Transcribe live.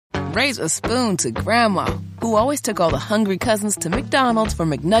Raise a spoon to Grandma, who always took all the hungry cousins to McDonald's for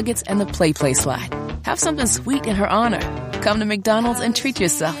McNuggets and the Play Slide. Have something sweet in her honor. Come to McDonald's and treat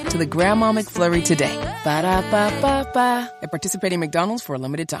yourself to the Grandma McFlurry today. Ba-da-ba-ba-ba. At participating McDonald's for a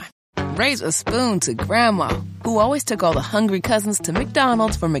limited time. Raise a spoon to Grandma, who always took all the hungry cousins to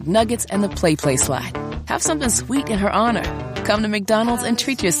McDonald's for McNuggets and the Play Slide. Have something sweet in her honor. Come to McDonald's and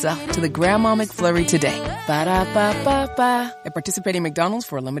treat yourself to the Grandma McFlurry today. Ba-da-ba-ba-ba. At participating McDonald's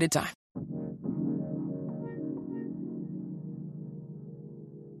for a limited time.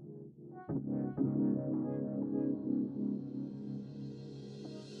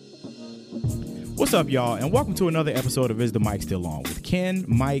 What's up, y'all, and welcome to another episode of Is the Mic Still On with Ken,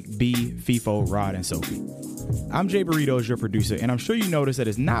 Mike, B, FIFO, Rod, and Sophie. I'm Jay Burritos, your producer, and I'm sure you noticed that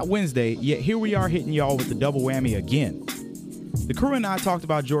it's not Wednesday, yet here we are hitting y'all with the double whammy again. The crew and I talked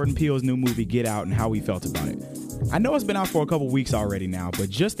about Jordan Peele's new movie, Get Out, and how we felt about it. I know it's been out for a couple weeks already now, but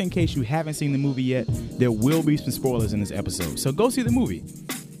just in case you haven't seen the movie yet, there will be some spoilers in this episode, so go see the movie.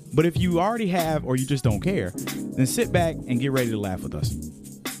 But if you already have or you just don't care, then sit back and get ready to laugh with us.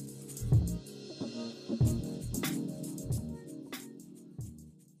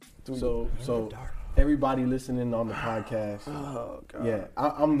 So everybody listening on the podcast, yeah,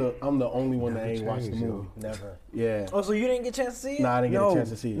 I'm the only one that ain't watched the movie. Never. Yeah. Oh, so you didn't get a chance to see it? Nah, I didn't get a chance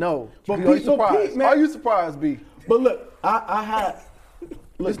to see it. No. But Are you Pete, surprised? man, Are you surprised, B? But look, I had.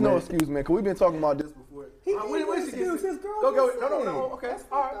 There's no excuse, man, because we've been talking about this before. Wait, excuse his girl. Go. No. Okay.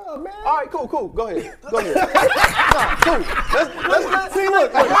 All right, cool. Go ahead. Cool. Let's see.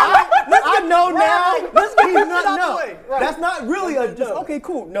 Look, I know now. Let's get he's this not. out No, the way. That's not really a just. Okay,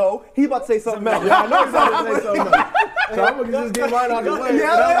 cool. No, he's about to say something else. Yeah, I know he's about to say something else. So I'm gonna just get mine out of the way.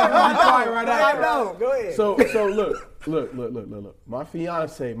 I know. Go ahead. So look. My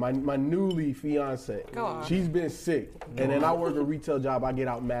fiance, my newly fiance, she's been sick, and then I work a retail job. I get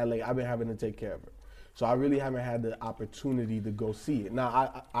out mad late. I've been having to take care of her, so I really haven't had the opportunity to go see it.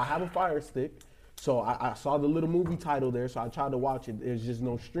 Now I have a Fire Stick, so I saw the little movie title there, so I tried to watch it. There's just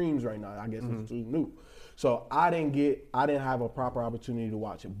no streams right now. I guess it's too new, so I didn't have a proper opportunity to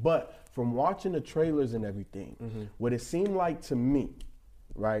watch it. But from watching the trailers and everything, what it seemed like to me,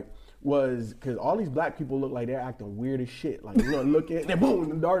 right, was because all these black people look like they're acting weird as shit. Like, you know, look at them,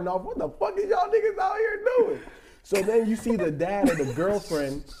 boom, and darting off. What the fuck is y'all niggas out here doing? So then you see the dad of the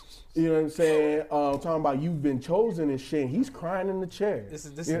girlfriend, you know what I'm saying, talking about you've been chosen and shit. And he's crying in the chair. This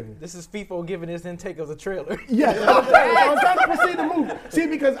is FIFO giving his intake of the trailer. Yeah, I'm trying to proceed the movie. See,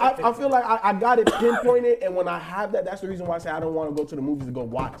 because I feel like I got it pinpointed, and when I have that, that's the reason why I say I don't want to go to the movies to go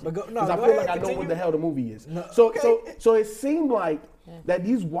watch it. Because I feel like I know what the hell the movie is. No, so it seemed like that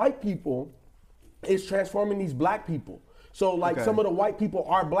these white people is transforming these black people. So like some of the white people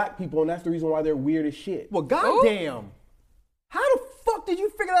are black people, and that's the reason why they're weird as shit. Well, goddamn. How the fuck did you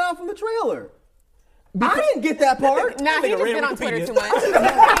figure that out from the trailer? I didn't get that part. Nah, he just been on Twitter too much.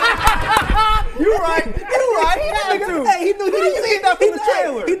 You're right. He had to. Hey, he knew he didn't see that from the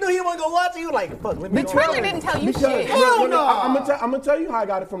trailer. He knew he wasn't gonna watch it. He was like, fuck, let me The trailer didn't tell you shit. Hell no. I'm gonna tell you how I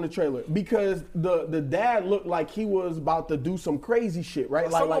got it from the trailer, because the dad looked like he was about to do some crazy shit,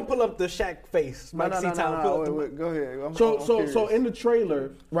 right? Someone pull up the Shaq face. No. Wait, go ahead. So in the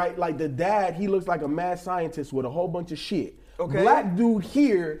trailer, right, like the dad, he looks like a mad scientist with a whole bunch of shit. Okay. Black dude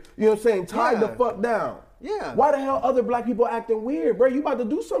here, you know what I'm saying, tied the fuck down. Yeah. Why the hell other black people acting weird, bro? You about to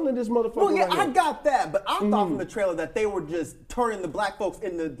do something to this motherfucker? Well, yeah, right I now. got that, but I thought from the trailer that they were just turning the black folks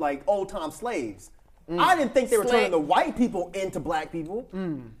into like old time slaves. I didn't think they were turning the white people into black people.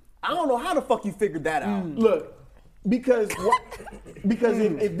 I don't know how the fuck you figured that out. Look, because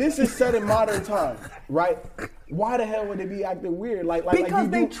if this is set in modern time, right? Why the hell would they be acting weird? Because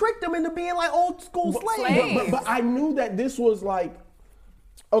they tricked them into being like old school slaves. But I knew that this was like,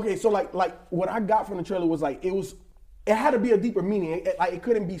 okay, so like what I got from the trailer was like it had to be a deeper meaning. It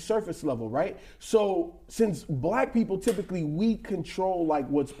couldn't be surface level, right? So since black people typically we control like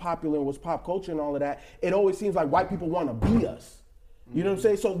what's popular and what's pop culture and all of that, it always seems like white people want to be us. You know what I'm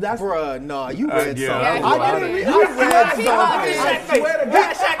saying? So that's bruh, nah, you read something. I didn't read. I swear to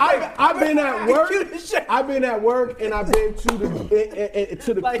God, I've been at work. I've been at work, and I've been to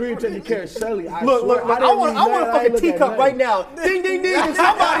the crib taking care of Shelly. Look, I want a fucking teacup right now. Ding, ding, ding. And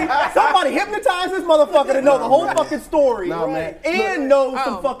somebody hypnotize this motherfucker to know the whole fucking story. Nah, man. And know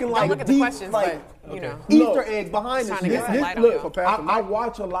some fucking Don't look like at the deep, questions, like you know. Easter eggs behind this. Trying to get some light on Look, you. I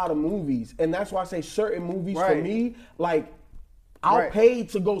watch a lot of movies, and that's why I say certain movies for Right. me, like I'll pay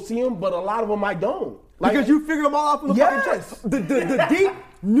to go see them, but a lot of them I don't. Like, Because you figured them all out from the fucking trailer. The deep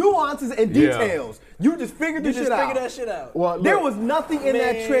nuances and details. You just figured this shit out. Figure that shit out. Well, There look, was nothing in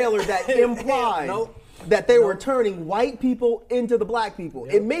that trailer that implied that they were turning white people into the black people.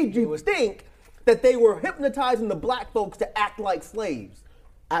 It made you think that they were hypnotizing the black folks to act like slaves.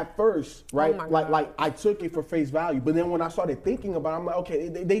 At first, right? my Like I took it for face value, but then when I started thinking about it, I'm like, okay,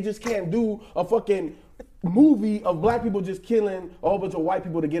 they just can't do a fucking movie of black people just killing a whole bunch of white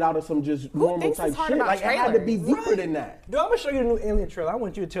people to get out of some just normal thinks type it's hard shit. about Like it had to be trailers? deeper than that. Dude, I'm gonna show you the new Alien trailer. I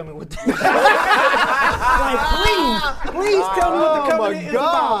want you to tell me what. Please tell me what the covenant is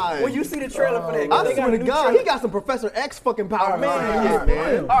about. When you see the trailer for that, I swear to God, he got some Professor X fucking power,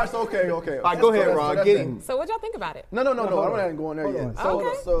 man. All right, so okay. All right, go ahead, Rod. Get him. So what y'all think about it? No, I'm not going there yet.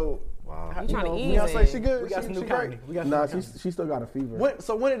 Okay. So You trying to ease Beyonce, it. she good? We got some new great? comedy. We got some Nah, new comedy. she still got a fever.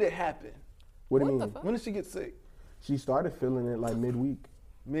 When did it happen? What do you What mean? the fuck? When did she get sick? She started feeling it like midweek.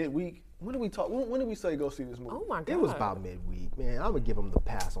 Midweek. When did we talk? When did we say go see this movie? Oh my god. It was about midweek, man. I would give him the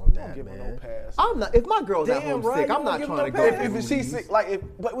pass on that, give him man. no pass. I'm not. If my girl's at Damn, home right, sick, you I'm don't not give him trying to no go. pass. If she's sick,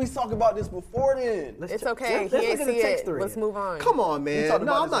 but we talked about this before then. It's okay. let's He ain't look at the see text it. thread. Let's move on. Come on, We man. talked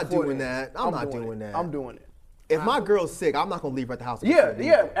No, about I'm this not before doing then. that. I'm not doing that. I'm doing it. If my girl's sick, I'm not gonna leave her at the house.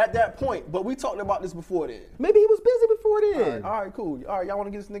 Yeah, at that point. But we talked about this before then. Maybe he was busy before then. All right, cool. All right, y'all want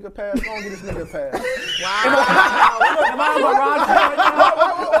to get this nigga a pass? Go on, get this nigga a pass. Wow. Am I on my Rod right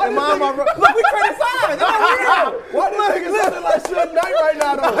now? Am I on my Look, we criticized. Why this nigga sounding like Suge Knight right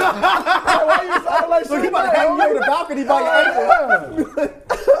now, though? Why you sounding like Look, he Suge about to Knight? hang you over the balcony by your ankle.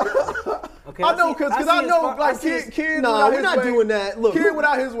 Okay, I know, because I know, like, kids. kid No, without we're his not way, doing that. Look, kid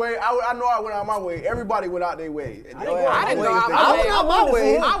without his way. I know I went out my way. Everybody went out their way. I didn't go out I my went way. out my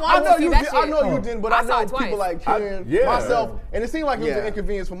way. I wanted to see that shit. I know you didn't, but I saw know it twice. people like Karen, Yeah. myself, and it seemed like it was Yeah. an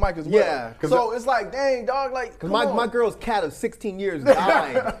inconvenience for Mike as well. Yeah. So it's like, dang, dog, like, come on. My girl's cat of 16 years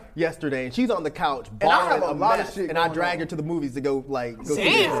died yesterday, and she's on the couch And I bawling have a a lot of mess, shit and I going dragged on. her to the movies to go see this.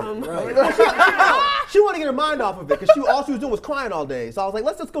 Damn. She wanted to get her mind off of it because all she was doing was crying all day. So I was like,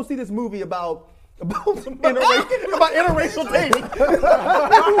 let's just go see this movie about interracial dating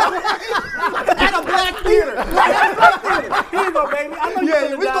at a black theater. Here you go, baby. I know Yeah,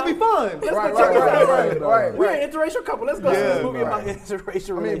 you're it's gonna be fun. Right. We're an interracial couple. Let's go see this movie about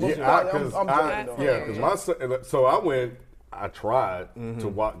interracial relations. I'm because so I tried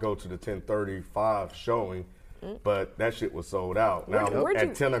to go to the 10:35 showing, but that shit was sold out. Now where'd at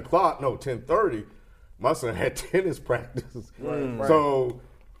you- 10:30, my son had tennis practice, so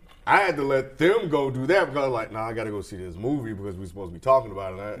I had to let them go do that because I was like, nah, I got to go see this movie because we're supposed to be talking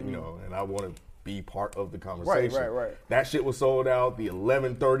about it, and I want to be part of the conversation. Right. That shit was sold out. The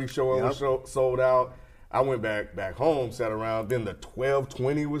 11:30 showing was sold out. I went back home, sat around. Then the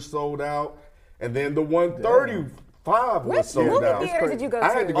 12:20 was sold out, and then the 1:35 was Which sold movie out. theater did you go to?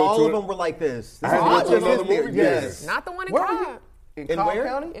 I had to go All to of them were like this. I had to Not go to just another this theater. movie Yes. theater. Not the one in Where were you? Cobb. In In Cobb where?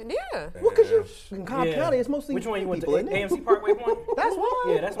 County? Yeah. Well, because you're in Cobb Yeah. County, it's mostly Which one you went to? people, isn't it? AMC Parkway one? That's one.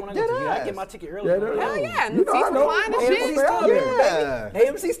 Yeah, that's one I go to. Yeah, I get my ticket early. Hell yeah. And the seats recline and AMC shit. stuff. Yeah.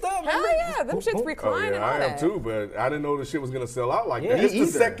 AMC stuff. Hell yeah. Them shits Oh recline and yeah, all I am that. too, but I didn't know the shit was gonna sell out like Yeah, that. It's me the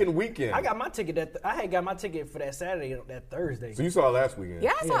either. second weekend. I got my ticket. I had got my ticket for that Saturday, that Thursday. So you saw it last weekend.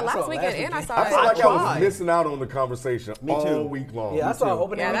 Yeah, I saw Yeah, it I last saw it weekend last and I weekend. saw I it. feel like I was tried. missing out on the conversation all too. week long. Yeah, I saw it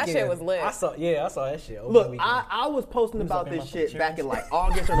opening Yeah, that weekend. shit was lit. I saw that shit. Opening Look, weekend. I was posting about up in this my shit chairs. back in like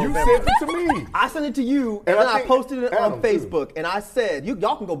August or You November. sent it to me. I sent it to you, And and I then I think posted it on Adam, too. Facebook, and I said,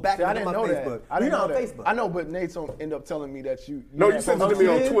 y'all can go back See, I and look didn't at know my that. Facebook. I didn't You're not know on that. Facebook. I know, but Nate's ended up telling me that you. No, you sent it to me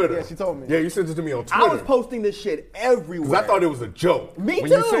on did? Twitter. Yeah, she told me. Yeah, you sent it to me on Twitter. I was posting this shit everywhere. Because I thought it was a joke Me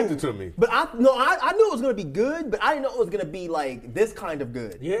when too. you sent it to me. But I knew it was gonna be good, but I didn't know it was gonna be like this kind of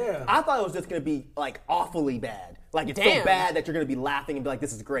good. Yeah. I thought it was just gonna be like awfully bad. Like it's so Damn. bad that you're gonna be laughing and be like,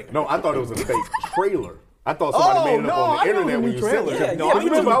 this is great. No, I thought it was a fake trailer. I thought somebody made it up on the I knew it was internet a when new you sent it. trailer. Yeah, No, yeah, I me knew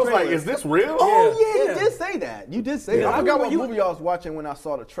it was too. a I new was like, trailer. is this real? Oh yeah, Yeah. you did say that. You did say I that. forgot what movie I was watching when I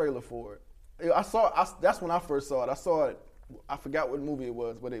saw the trailer for it. That's when I first saw it. I saw it. I forgot what movie it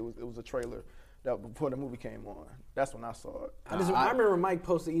was, but it was a trailer that before the movie came on. That's when I saw it. I remember Mike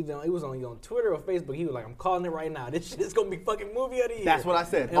posted either it was on Twitter or Facebook. He was like, "I'm calling it right now. This shit is gonna be fucking movie of the year." That's what I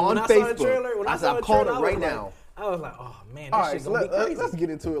said And on when Facebook. I saw the trailer, when I I said, saw I'm the calling trailer, it right now. I was like, "Oh man, All this right, shit's so gonna be crazy." let's get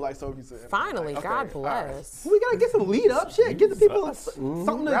into it like Sophie said. Finally, Okay, God all right. bless. We gotta get some lead up shit. Give the people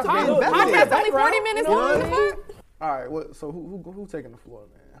something to be Podcast invested Podcast in. only 40 minutes long. the fuck? All right, so who taking the floor,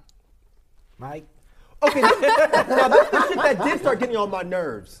 man? Mike. Okay, now this shit that did start getting on my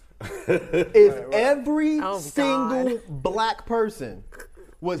nerves is every Oh, single God. black person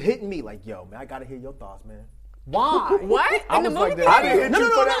was hitting me like, yo, man, I gotta hear your thoughts, man. Why? What? In the was movie like that. theater? I didn't hit No, you no,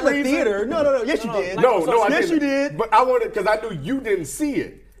 for no, that not in the reason. theater. No. Yes, you did. No, I yes, didn't. you did. But I wanted, because I knew you didn't see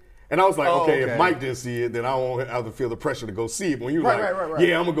it. And I was like, Oh, okay, okay. if Mike didn't see it, then I won't have to feel the pressure to go see it. But when you were Right, like, right.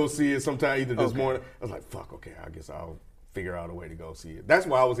 yeah, I'm going to go see it sometime either this morning, I was like, fuck, okay, I guess I'll figure out a way to go see it. That's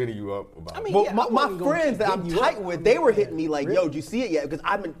why I was hitting you up about it. Well, Yeah, I my wasn't gonna friends that I'm hit you tight up. with, they were hitting me like, "Yo, did you see it yet?" Because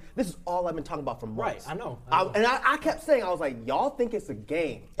this is all I've been talking about for months. Right, I know. And I kept saying, I was like, "Y'all think it's a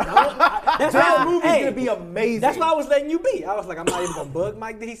game? That's This why- movie's hey, gonna be amazing." That's why I was letting you be. I was like, I'm not even gonna bug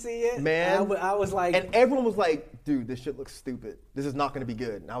Mike. Did he see it? Man. I was like, And everyone was like, "Dude, this shit looks stupid. This is not gonna be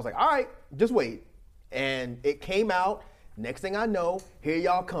good." And I was like, "All right, just wait." And it came out. Next thing I know, here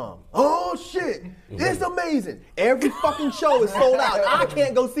y'all come. Oh shit, it's amazing. Every fucking show is sold out. I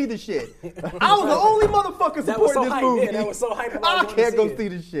can't go see the shit. I was the only motherfucker That was supporting so this hype. movie. Yeah, that was so hype about I going to can't see go it. see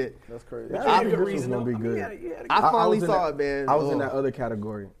this shit. That's crazy. I had a think good this reason, was gonna though. be I mean, good. you had a good I finally was in saw that- it, man. I was in Oh. that other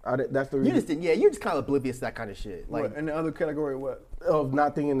category. That's the You reason just didn't. Yeah, you're just kind of oblivious to that kind of shit. Like, What, in the other category, what? of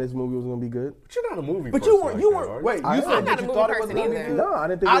not thinking this movie was gonna be good. But you're not a movie But person you weren't- like you that, weren't- are you? Wait, you I'm said not that a you movie thought it was person going to be either. good? No, I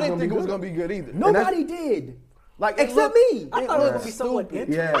didn't think. I it was didn't gonna think be it was good. going to be good either. nobody did. Like, it Except looked- me. I thought it was gonna be somewhat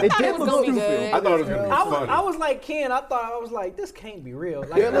interesting. Yeah. It thought did it was look gonna be stupid. good. I thought it was gonna be funny. I was like Ken. I was like, this can't be real.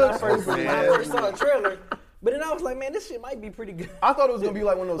 Like It when I looks first stupid, saw the trailer, but then I was like, man, this shit might be pretty good. I thought it was going to be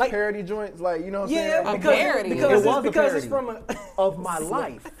like one of those Like- parody joints, like, you know what I'm Yeah, saying? parody. because It was a because it's parody. from a. Of my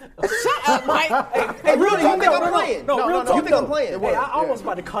life. Shut up, Mike. Hey, really, you think No, I'm no, playing? no, real You talk, think I'm though. playing? Hey, I almost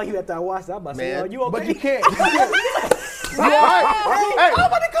about to call you after I watched it. I'm about to say, Man. are you okay? But you can't.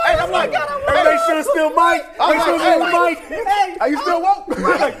 Hey, I'm like, hey, make sure it's still Mike. Make sure it's still Mike. Hey, are you still woke?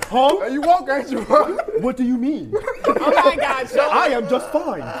 Like, huh? Are you woke, ain't you? What do you mean? Oh my God, shut up. I am just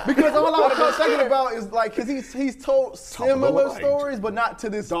fine. Because all I was thinking about is like, because he's told similar stories, but not to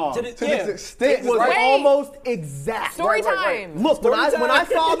this yeah. extent. It was Wait. almost exact. Story right. time. Look, when I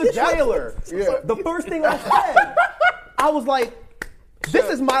saw the trailer, Yeah. the first thing I said, I was like, "This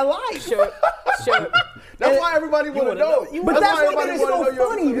is my life." Shut. That's why everybody want to know. But that's why what made it wanna so know your-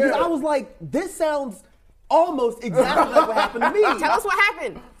 funny because yeah. I was like, "This sounds almost exactly like what happened to me." Tell us what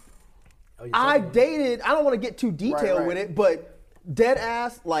happened. I dated. I don't want to get too detailed right. with it, but dead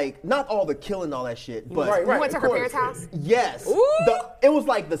ass, like not all the killing, all that shit, but Right, You went to of her course. parents' house? yes, Ooh. it was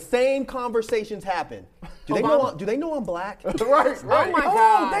like the same conversations happen. Do they know? Do they know I'm black? Right, Oh right. my Oh,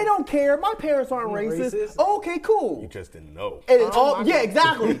 God. they don't care. My parents aren't racist. racist? Okay, cool. You just didn't know. And it's all, my yeah,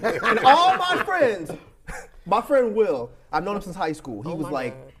 God. exactly. And all my friends, my friend Will, I've known him since high school. He was my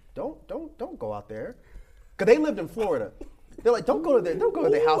like, God. don't go out there, because they lived in Florida. They're like, don't go to their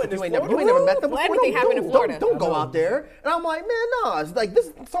house if you ain't never met them before. Let everything happen in Florida. Don't go out there. And I'm like, man, no. It's like this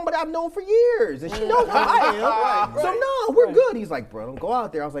is somebody I've known for years, and she knows who I am. So no, we're good. He's like, bro, don't go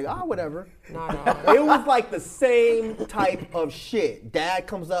out there. I was like, whatever. No. It was like the same type of shit. Dad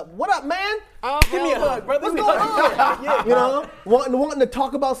comes up, what up, man? Oh, Give me a hell hug, brother. What's Give me a going hug. on? Yeah. You know, wanting to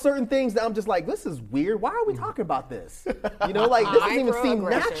talk about certain things that I'm just like, this is weird. Why are we talking about this? You know, like this doesn't even seem Microaggressions.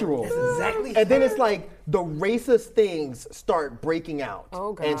 natural. exactly And then it's like the racist things start breaking out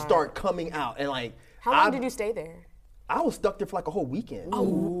Oh, God. and start coming out, and like How long did you stay there? I was stuck there for like a whole weekend.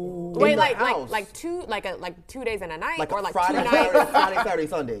 Wait, the like house. 2 days and a night, Like or a like Friday, 2 nights? Friday, Saturday,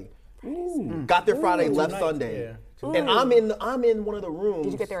 Sunday. Got there Friday, left nights, Sunday. yeah. And I'm in one of the rooms.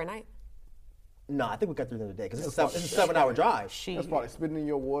 Did you get there at night? No, I think we got there the other day because it's a 7-hour drive. That's probably spitting in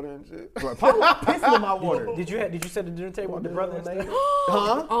your water and shit. Bro, probably pissing in my water. Did you sit at the dinner table with the brother and stuff?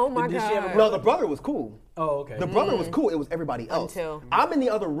 Huh? Oh my Did she have a God. No, the brother was cool. Oh, okay. The brother was cool. It was everybody else. Until- I'm in the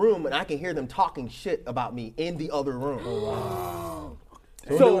other room and I can hear them talking shit about me in the other room.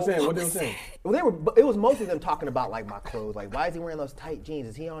 So what they were saying? What they were saying? Well, it was mostly them talking about like my clothes. Like, why is he wearing those tight jeans?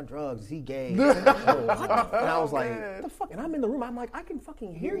 Is he on drugs? Is he gay? And I was like, what the fuck? And I'm in the room. I'm like, I can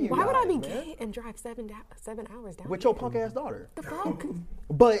fucking hear you. Why would I be guys, man. gay and drive 7 hours down? With your punk ass daughter. the fuck?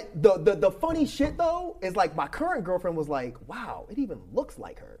 But the funny shit though is like my current girlfriend was like, wow, it even looks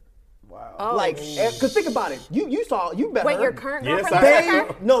like her. Wow. Oh. Like, cause think about it. You met Wait, her. your current Yes, girlfriend? I- was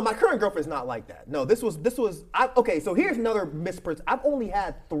like her? No, my current girlfriend's not like that. No, this was. Okay, so here's another misperception. I've only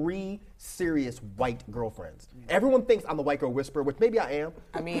had 3 serious white girlfriends. Everyone thinks I'm the white girl whisperer, which maybe I am.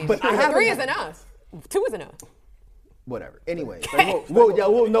 I mean, but I haven't 3 had- is enough. 2 is enough. Whatever. Anyway,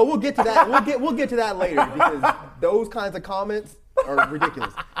 we'll get to that. We'll get to that later because those kinds of comments are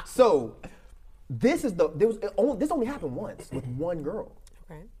ridiculous. So this only happened once with one girl.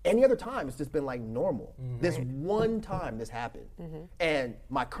 Okay. Any other time, it's just been like normal. This one time this happened. And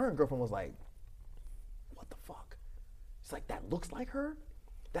my current girlfriend was like, what the fuck? It's like, that looks like her?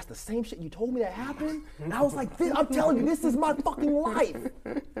 That's the same shit you told me that happened? And I was like, I'm telling you, this is my fucking life.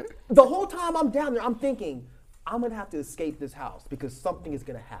 The whole time I'm down there, I'm thinking, I'm gonna have to escape this house because something is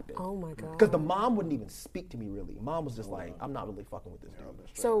gonna happen. Oh my God. Because the mom wouldn't even speak to me really. Mom was just like, I'm not really fucking with this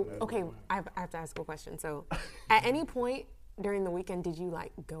dude. So, okay, I have to ask a question. So, at any point during the weekend, did you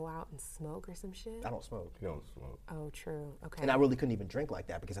like go out and smoke or some shit? I don't smoke. You don't smoke. Oh, true. Okay. And I really couldn't even drink like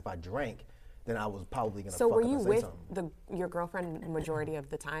that because if I drank, then I was probably gonna. So fuck were up you and say with something. your girlfriend the majority of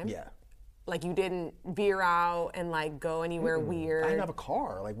the time? Yeah. Like you didn't veer out and like go anywhere weird. I didn't have a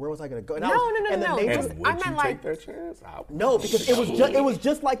car. Like, where was I gonna go? And No. And I would meant you like- take that chance? No, because it was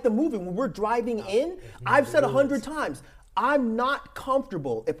just like the movie. When we're driving in, I've said 100 times, I'm not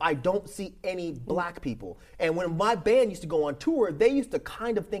comfortable if I don't see any black people. And when my band used to go on tour, they used to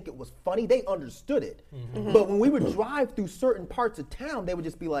kind of think it was funny. They understood it. But when we would drive through certain parts of town, they would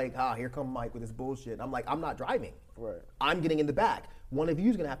just be like, here come Mike with his bullshit. I'm like, I'm not driving. Right. I'm getting in the back. One of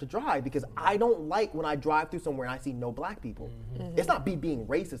you's gonna have to drive because I don't like when I drive through somewhere and I see no black people. It's not me being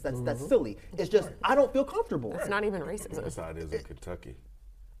racist. That's silly. It's just I don't feel comfortable. It's not even racism. That's how it is in Kentucky.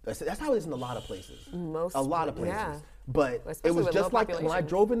 That's how it is in a lot of places. A lot of places. yeah. But Especially it was with just low like when I populations.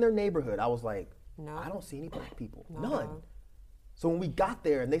 drove in their neighborhood, I was like, No. I don't see any black people. No, None. dog. So when we got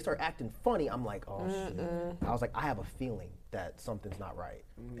there and they start acting funny, I'm like, oh shit. I was like, I have a feeling that something's not right.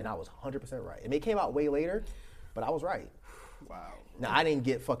 And I was 100% right. And it came out way later, but I was right. Wow. Now I didn't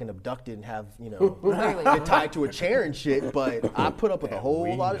get fucking abducted and have, get tied to a chair and shit, but I put up with a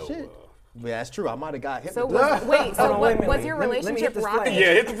whole lot of shit. Yeah, that's true. I might have got hit. So with that. wait, so Hold on, was your let me hit relationship this rocky? flag.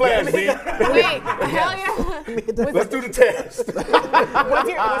 Yeah, hit the flash, D. Wait, hell yeah. Let's do the test.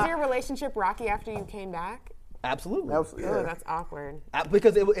 Was your relationship rocky after you came back? Absolutely. Oh, that's awkward.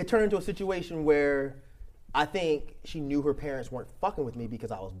 Because it turned into a situation where I think she knew her parents weren't fucking with me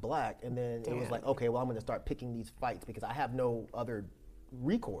because I was black, and then it was like, okay, well, I'm going to start picking these fights because I have no other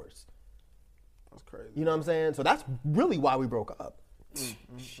recourse. That's crazy. You know what I'm saying? So that's really why we broke up.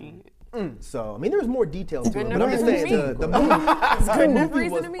 Shit. So, I mean, there's more details to Good it, enough but I'm just reason saying to the me. movie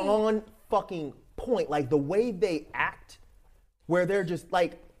reason was to me. on fucking point. Like, the way they act, where they're just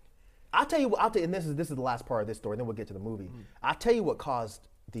like, I'll tell you, and this is the last part of this story, and then we'll get to the movie. I'll tell you what caused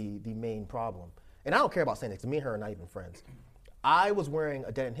the main problem. And I don't care about saying this, because me and her are not even friends. I was wearing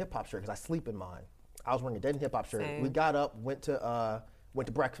a Dead End Hip Hop shirt, because I sleep in mine. I was wearing a Dead End Hip Hop shirt. Same. We got up, went to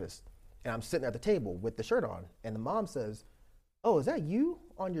breakfast, and I'm sitting at the table with the shirt on, and the mom says, "Oh, is that you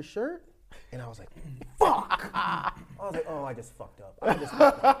on your shirt?" And I was like, "Fuck!" I was like, "Oh, I just fucked up. I just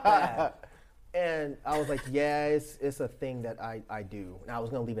fucked up bad." And I was like, "Yeah, it's a thing that I do." And I was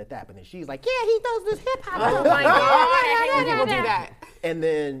gonna leave it at that, but then she's like, "Yeah, he does this hip hop." Oh my God, I hate when people do that. And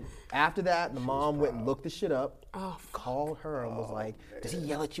then after that, the mom went and looked the shit up, called her and was like, "Does he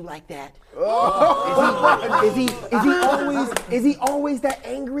yell at you like that? Is he always that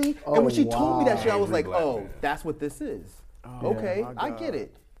angry?" And when she told me that shit, I was like, "Oh, that's what this is. Okay, I get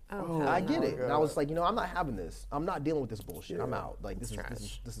it. I get it." And I was like, I'm not having this. I'm not dealing with this bullshit. I'm out. Like this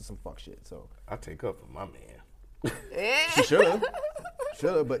is some fuck shit. So I take up for my man. she should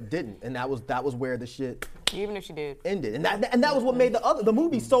have, but didn't. And that was where the shit Even if she did. ended. And that was what made the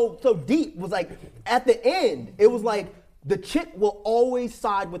movie so deep. Was like at the end, it was like the chick will always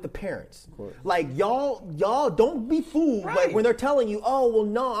side with the parents. Like y'all don't be fooled. Right. Like when they're telling you, "Oh well,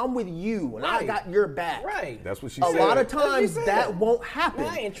 no, I'm with you and I Right. got your back." Right. That's what she A said. lot of That's what times she said. that won't happen.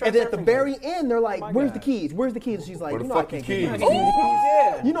 Yeah, I ain't And trust then her at the from very end, they're like, my "Where's God. the keys? Where's the keys?" And she's like, Where the "You know I fuck can't the give you keys? these keys.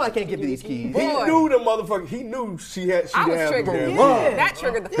 Yeah. You know I can't give you these keys." He knew the motherfucker. He knew she had. I was had triggered. them Yeah. damn That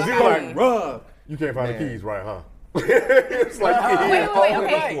triggered the fuck Cause he out of like, me. Bruh. you can't find the keys, right? Huh? It's like Wait,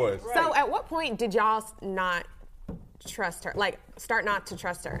 okay. Boys. So at what point did y'all not trust her? Like, start not to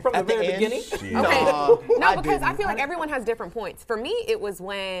trust her? From the At the very end, beginning? Okay. No, I because I didn't. feel like everyone has different points. For me, it was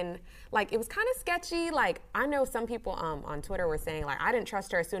when, like, it was kind of sketchy. Like, I know some people on Twitter were saying, like, I didn't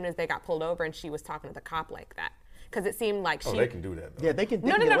trust her as soon as they got pulled over and she was talking to the cop like that. Because it seemed like Oh, she... they can do that. Though. Yeah, they can.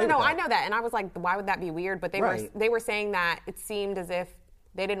 No, get away with I that. know that. And I was like, why would that be weird? But Right. they were saying that it seemed as if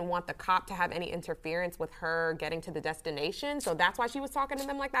they didn't want the cop to have any interference with her getting to the destination. So that's why she was talking to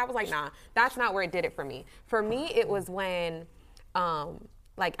them like that. I was like, nah, that's not where it did it for me. For me, it was when,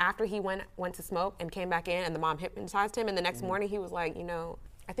 like after he went to smoke and came back in and the mom hypnotized him. And the next morning he was like,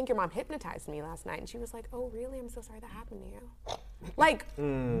 I think your mom hypnotized me last night. And she was like, oh, really? I'm so sorry that happened to you. Like,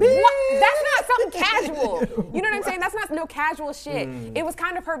 what? That's not something casual. You know what I'm saying? That's not no casual shit. It was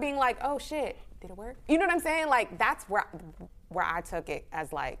kind of her being like, oh shit, did it work? You know what I'm saying? Like, that's where I took it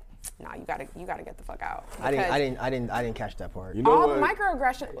as like, nah, you gotta get the fuck out. I didn't catch that part. You know All what? the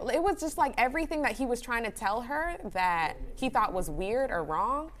microaggression, it was just like everything that he was trying to tell her that he thought was weird or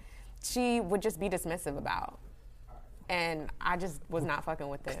wrong, she would just be dismissive about. And I just was not fucking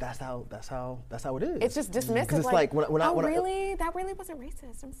with it. That's how it is. It's just dismissive. Because it's like when I really? That really wasn't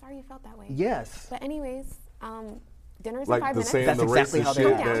racist. I'm sorry you felt that way. Yes. But anyways, dinner's in Like 5 the minutes. saying That's the exactly racist how they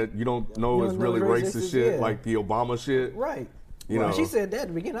shit act. that you don't know is don't know really racist racist is, shit, yeah. like the Obama shit. Right. You When know. she said that at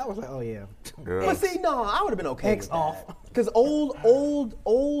the beginning, I was like, oh yeah. Yeah. But see, no, I would have been okay. X off. Because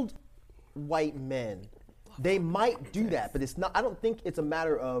old white men They might do that, but it's not. I don't think it's a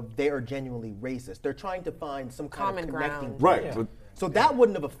matter of they are genuinely racist. They're trying to find some kind Common of connecting ground. Right. point. But So that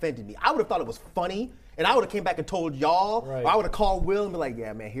wouldn't have offended me. I would have thought it was funny, and I would have came back and told y'all, Right. or I would have called Will and be like,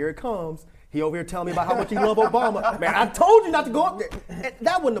 yeah, man, here it comes. He over here telling me about how much he love Obama. Man, I told you not to go up there. And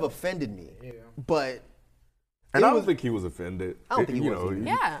that wouldn't have offended me. Yeah. But and I don't think he was offended. I don't think he was either.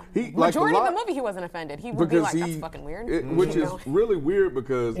 Yeah. He, like, Majority a of lot- the movie, he wasn't offended. He would be like, that's fucking weird. Which is really weird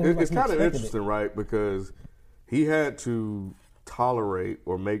because It was it's like he kind of expected interesting, right? Because he had to tolerate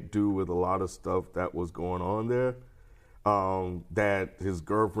or make do with a lot of stuff that was going on there that his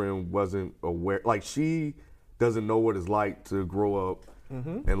girlfriend wasn't aware. Like, she doesn't know what it's like to grow up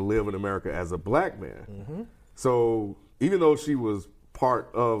and live in America as a black man. So even though she was part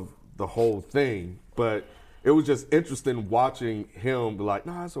of the whole thing, but it was just interesting watching him be like,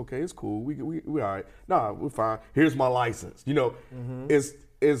 nah, it's okay, it's cool, we all right, nah, we're fine, here's my license. You know, it's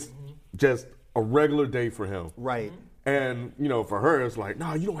just a regular day for him. Right. And, you know, for her, it's like,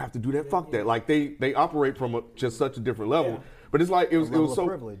 no, you don't have to do that, fuck that. Like, they operate from just such a different level. But it's like, it was level so, of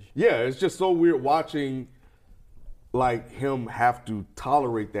privilege. yeah, it's just so weird watching, like, him have to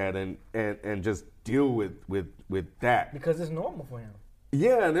tolerate that and just deal with that. Because it's normal for him.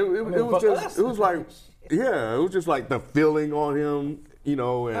 Yeah, and it was for just, us, it was like, yeah, it was just like the feeling on him, you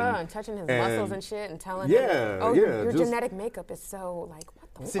know, And touching his muscles and shit and telling Yeah, him, oh, yeah, your just- genetic makeup is so, like,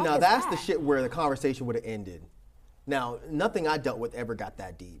 what the See, fuck now is that's that? the shit where the conversation would have ended. Now, nothing I dealt with ever got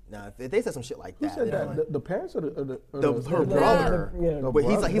that deep. Now, if they said some shit like Who that, said then that? The parents or the her brother. Yeah. The But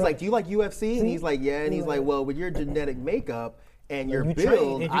he's brother? like, do you like UFC? And he's like, yeah. And he's like, well, with your genetic makeup and your you train,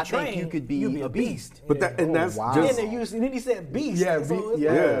 build, if you I train, think you could you'll be be a a beast. But that, and that's wow. just, And then he said beast. Yeah, So it's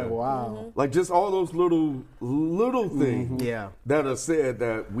Yeah. wow. like just all those little things Yeah. that are said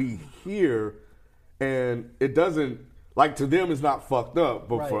that we hear, and it doesn't, like, to them it's not fucked up,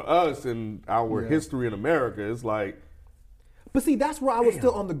 but Right. for us and our history in America, it's like, But see, that's where I was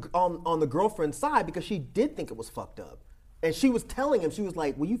still on the girlfriend's side because she did think it was fucked up. And she was telling him, she was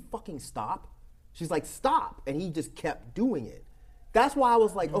like, will you fucking stop? She's like, stop. And he just kept doing it. That's why I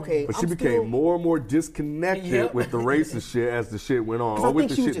was like, okay, but she I'm became still, more and more disconnected Yep. with the racist shit as the shit went on. 'cause Or I with think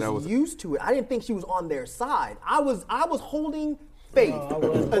the she was shit that just was used to it. I didn't think she was on their side. I was holding faith I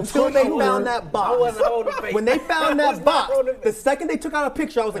wasn't. until they found that box. I wasn't holding faith. When they found I was that not box, holding faith. the second they took out a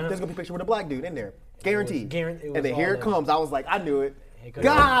picture, I was like, there's gonna be a picture with a black dude in there. Guaranteed. it was And then here all it there. comes. I was like, I knew it. Because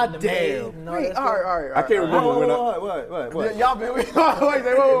God the damn. maid, no, Wait, that's all right. I can't remember when I, What? Y'all been wait,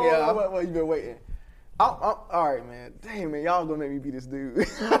 wait, you been waiting. All right, man. Dang, man, y'all gonna make me be this dude.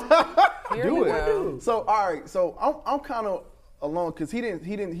 Here we go. So, all right, so I'm kind of alone because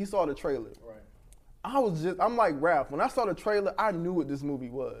he saw the trailer. Right. I'm like Ralph. When I saw the trailer, I knew what this movie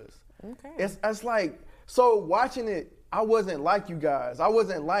was. Okay. It's like, so watching it, I wasn't like you guys. I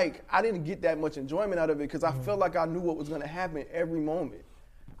didn't get that much enjoyment out of it because I felt like I knew what was gonna happen every moment.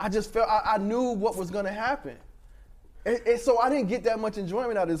 I just felt, I knew what was gonna happen. And so I didn't get that much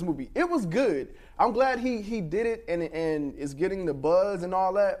enjoyment out of this movie. It was good. I'm glad he did it and is getting the buzz and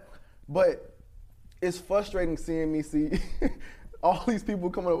all that. But it's frustrating seeing me see all these people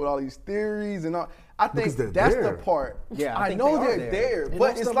coming up with all these theories and all. I think Because that's they're the there. part. Yeah, I I think know they are they're there. there,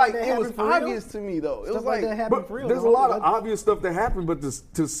 but it's stuff like like that it was happen for real? obvious to me though. It was Stuff like that happened but for real. there's a lot of obvious stuff that happened, but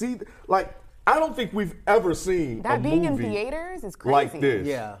to see, like, I don't think we've ever seen That a being in movie theaters is crazy. like this.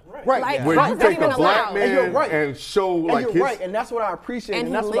 Yeah. right. Like, Where How you is that take even a black allowed? man And you're right. and show And like you're his, right, and that's what I appreciate, And and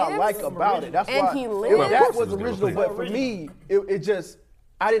he that's what I like lives? about it. That's And why he if lives? that Of course was it's original, gonna but for me, it just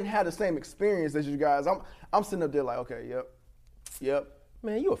I didn't have the same experience as you guys. I'm sitting up there like, okay, yep.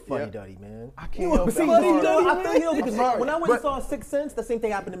 Man, you a funny Yeah. duddy, man. I can't help it. See, I'm I sorry. feel because when I went and But- saw Sixth Sense, the same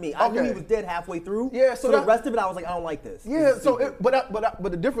thing happened to me. I knew Okay. he was dead halfway through. Yeah, so the that- rest of it, I was like, I don't like this. Yeah, This is so stupid.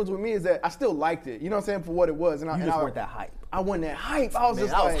 but the difference with me is that I still liked it. You know what I'm saying, for what it was, and you I just weren't that hype. I wasn't that hype. I was Man,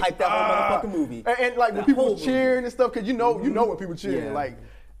 just I was like, hyped that whole motherfucking movie. And like when That people whole were cheering and stuff, because you know when people cheering. Yeah. Like,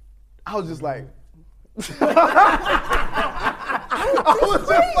 I was just like.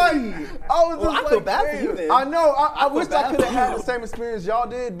 I I feel bad for you then. I know. I wish bad I could have for had you. the same experience y'all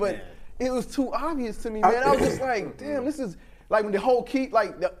did, but it was too obvious to me, man. I was just like, damn, this is like when the whole key,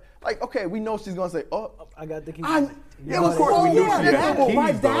 like, okay, we know she's gonna say, oh, I got the keys. it was Of course we knew she had yeah, keys,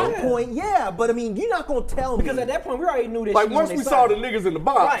 by though. that point, yeah. But I mean, you're not gonna tell me Because at that point, we already knew that like she once was we on saw their the side. niggas in the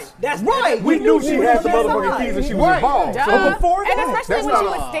box, Right. That's Right. we knew she had the was on motherfucking their keys and she side. was Right. involved. Duh. So before and that, especially that's when she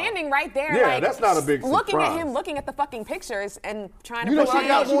not was a- standing right there, Yeah, like, that's not a big looking at surprise. him, looking at the fucking pictures and trying to you know what I pretend.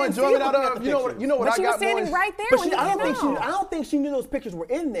 got more didn't see enjoyment it out looking at of? the You know pictures. what But I she got was standing more. right there But when she, he I came don't think she knew those pictures were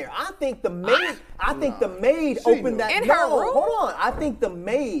in there. I think the maid. I think the maid She opened knew. that. In no, her room? hold on. I think the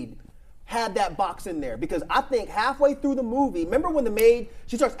maid had that box in there because I think halfway through the movie, remember when the maid,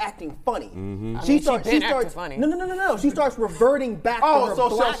 she starts acting funny. She starts funny. No. She starts reverting back to her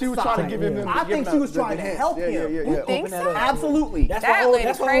black she was side. trying to give him. I think she was trying to help him. You think so? Absolutely. That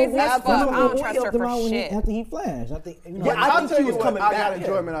lady crazy as fuck. I don't trust her for shit. After he flashed, I think. I think she was coming back. I got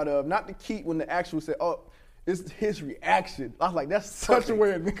enjoyment out of not the key when the actual said, "Oh, it's his reaction." I was like, "That's such a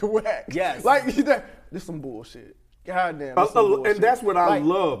way a nigga would act." Yes. Like this some bullshit. God damn. This some bullshit. And that's what I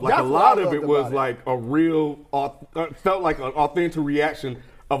love. Like a lot of it was like a real, felt like an authentic reaction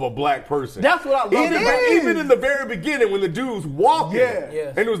of a black person. That's what I love. Even in the very beginning when the dude's walking,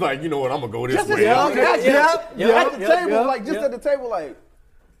 and it was like, you know what, I'm gonna go this way. At the table,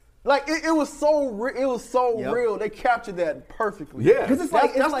 like it was so real. They captured that perfectly. Yeah, because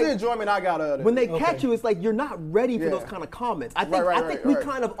that's the enjoyment I got out of it. When they catch you, it's like you're not ready for those kind of comments. I think we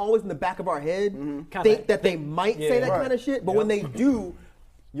kind of always in the back of our head think that they might say that kind of shit, but when they do,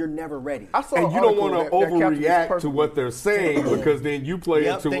 you're never ready. And you don't want to overreact to what they're saying because then you play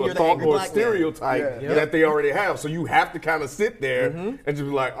into a thought or a stereotype that they already have. So you have to kind of sit there and just be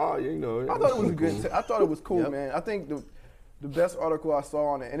like, oh, you know. I thought it was good. I thought it was cool, man. I think the best article I saw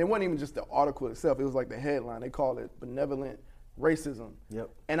on it, and it wasn't even just the article itself, it was like the headline. They called it Benevolent Racism. Yep.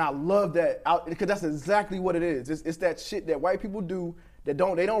 And I love that, because that's exactly what it is. It's that shit that white people do that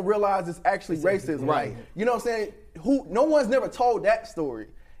they don't realize it's actually racism. Right. You know what I'm saying? No one's never told that story.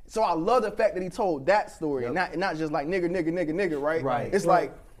 So I love the fact that he told that story and not just like nigger, right? Right. It's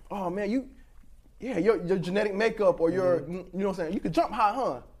like, oh man, your genetic makeup or your, you know what I'm saying? You could jump high,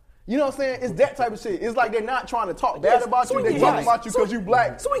 huh? You know what I'm saying? It's that type of shit. It's like they're not trying to talk bad about you. They talk about you because you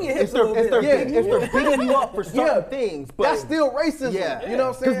black. Swing your hips If they're beating you up for certain things, but that's still racism. Yeah. You know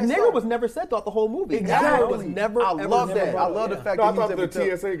what I'm saying? Because nigger was never said throughout the whole movie. Exactly. Was never. I love that. I love the fact that I thought the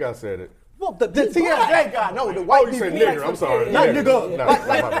TSA guy said it. Well, the TSA guy, no, the white you said nigger. I'm sorry. Not Yeah. nigga. No,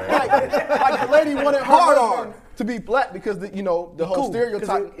 Like the lady wanted her husband to be black because the whole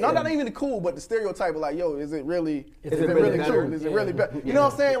stereotype. Not even the cool, but the stereotype of like, yo, is it really true? Is it really better? You know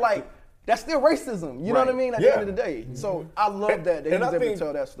what I'm saying? Like. That's still racism. You know what I mean? At the end of the day. So I love that he was able to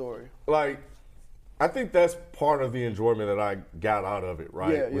tell that story. Like, I think that's part of the enjoyment that I got out of it,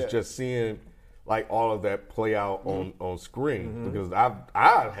 right? Yeah, was just seeing like all of that play out on screen. Because I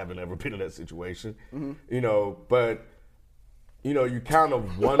haven't ever been in that situation. You know, but you know, you kind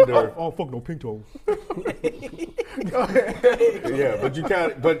of wonder. Oh, fuck no pink toes. Yeah,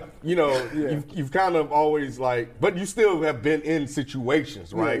 but you know, you've kind of always like, but you still have been in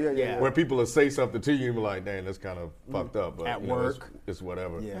situations, right? Where people will say something to you and be like, dang, that's kind of fucked up. But at you know, work. it's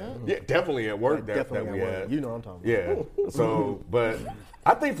whatever. Yeah, definitely at work that we had. You know what I'm talking about. Yeah. So, but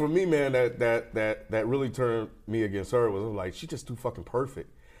I think for me, man, that really turned me against her was like, she's just too fucking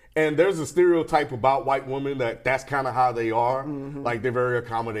perfect. And there's a stereotype about white women that's kind of how they are. Like, they're very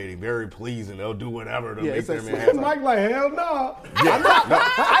accommodating, very pleasing. They'll do whatever to make their man happy. Mike like, hell no.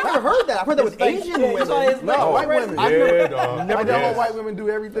 I never heard that. I've heard that with Asian women. No, white women. Yeah, dog. Never know how white women do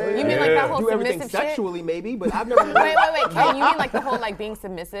everything. You mean like that whole Do everything submissive shit? sexually, maybe, but I've never heard Wait. Ken, you mean like the whole like being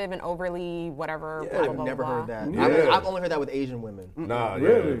submissive and overly whatever? Blah, blah, I've blah, never blah. heard that. Yeah. I've only heard that with Asian women. Nah,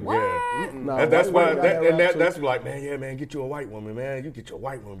 Really? yeah. Nah, And that's white why, women got that's like, man, get you a white woman, man. You get your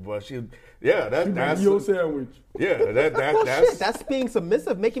white woman, but that's your sandwich. yeah, Shit, that's being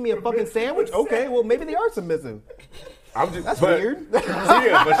submissive, making me a fucking sandwich? Okay, well, maybe they are submissive. I'm just That's but, weird.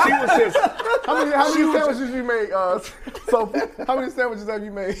 Yeah, but she was just. How many sandwiches you made? So how many sandwiches have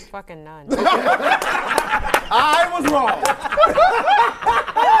you made? Fucking none. I was wrong.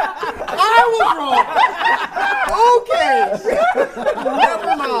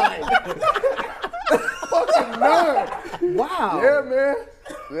 Never mind. Fucking none. Wow. Yeah, man.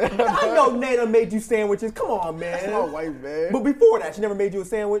 I know Nana made you sandwiches. Come on, man. That's my wife, man. But before that, she never made you a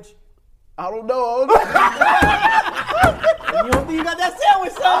sandwich? I don't know. You don't think you got that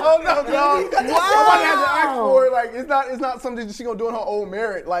sandwich, son? I don't know, dog. Wow. Somebody had to ask for it. Like, it's not something that she gonna do in her own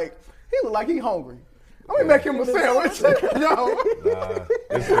merit. Like, he look like he hungry. I'm gonna make him a sandwich. No.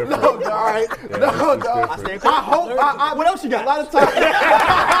 It's different. No, dog. All right. Yeah, No, it's dog. different. I hope. What else you got? A lot of time.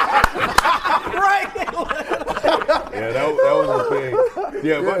 Right. Yeah, that was the thing.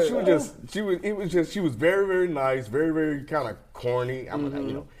 Yeah, but she was very, very nice, very, very kind of corny. I'm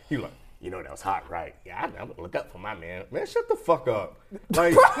like, he like, that was hot, right? Yeah, I'm gonna look up for my man. Man, shut the fuck up.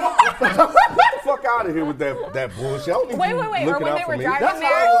 Like, get the fuck out of here with that bullshit. I don't need Wait. you Or looking when out they for were me. driving That's there.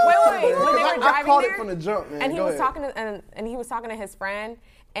 how- Wait. When they were I driving caught there. it from the jump, man. And he Go was ahead. talking to his friend,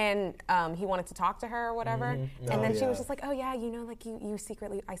 and he wanted to talk to her or whatever. And then she was just like, oh yeah, like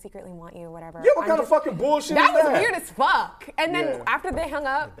I secretly want you or whatever. Yeah, what kind of fucking bullshit that is that? was weird as fuck. And then after they hung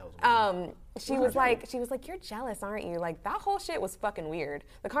up, she was like, you're jealous, aren't you? Like, that whole shit was fucking weird.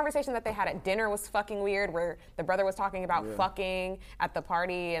 The conversation that they had at dinner was fucking weird, where the brother was talking about fucking at the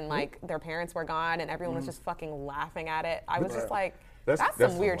party and like their parents were gone and everyone was just fucking laughing at it. I was just like, that's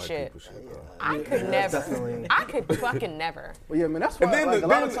some weird shit. I could never. I could fucking never. Well, yeah, man, that's why a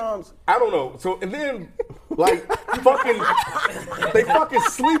lot of times. I don't know. So, and then, like, they fucking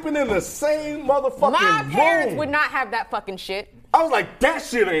sleeping in the same motherfucking My parents room. would not have that fucking shit. I was like, that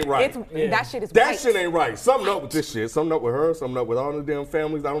shit ain't right. That shit is That right. shit ain't right. Something up with this shit. Something up with her. Something up with all the damn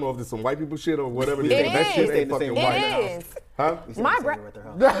families. I don't know if it's some white people shit or whatever. That shit ain't fucking right. It is. Huh? My What'd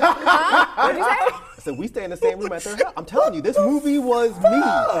you say? I said we stay in the same room at their house. I'm telling you, this movie was me.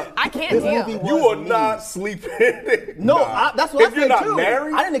 I can't This deal. movie was You are me. not sleeping. No, that's what I If you're said not too.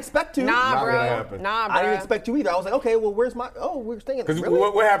 married, I didn't expect to. Nah, not bro. gonna happen. Nah, bro. I didn't expect to either. I was like, okay, well, where's my? Oh, we're staying. Because Really?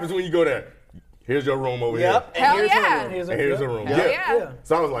 what happens when you go there? Here's your room over Yep. here. Hell here's her yeah. room. And here's a room. Hell yeah.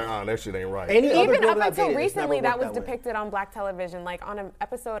 So I was like, that shit ain't right. Any other Even girl up that I've until dated, it's recently, never that was worked way. depicted on Black television. Like on an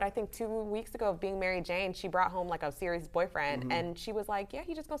episode, I think 2 weeks ago of Being Mary Jane, she brought home like a serious boyfriend, and she was like, "Yeah,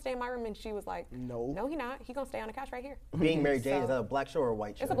 he just gonna stay in my room," and she was like, "No, he not. He gonna stay on the couch right here." Being Mary Jane, is that a black show or a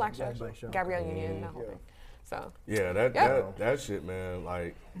white show? It's a black show. Gabrielle Union, that whole thing. So Yeah, that shit, man.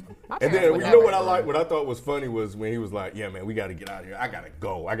 Like, my and parents then would you know never. what I like? What I thought was funny was when he was like, "Yeah, man, we got to get out of here. I gotta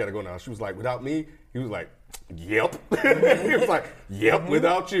go now." She was like, "Without me?" He was like, "Yep." He was like, "Yep,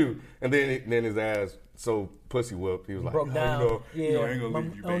 without you." And then his ass so pussy whooped. He was like, Broke down. I ain't gonna leave you,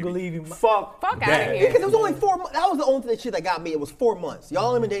 I'm gonna baby. leave you. Fuck Fuck that. outta here. Because it was only 4 months. That was the only shit that got me. It was 4 months.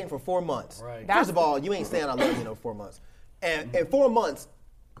 Y'all have been dating for 4 months. Right. First of all, you ain't saying I love you in 4 months. And in 4 months,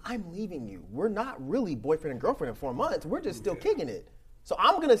 I'm leaving you. We're not really boyfriend and girlfriend in 4 months. We're just still kicking it. So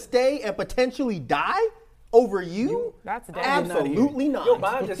I'm gonna stay and potentially die over you? That's definitely absolutely not. Your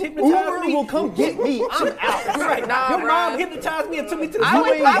mom just hypnotized Uber me. will come get me. I'm out. Right. Nah, Your bro. mom hypnotized me and took me to the You zoo.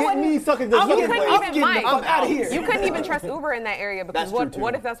 ain't getting me sucking the You sucking couldn't place. even, Mike, fuck out of here. You couldn't even trust Uber in that area because That's true, too.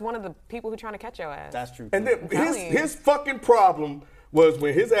 what if that's one of the people who trying to catch your ass? That's true. And then telling you. his fucking problem was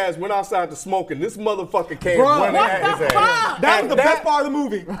when his ass went outside to smoke and this motherfucker came Bro, running what at the his fuck? ass. That was the best part of the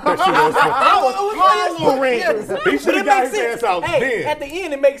movie. That was hollering. He should have got his ass out Hey, at then. the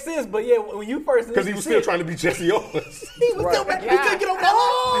end it makes sense, but yeah, when you first Because he was still trying to be Jesse Owens. He was still mad. He Yeah. couldn't get over that.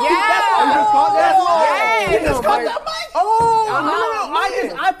 Oh, Yeah. You just caught that? Yes. You just caught that, Mike? Oh, Uh-huh.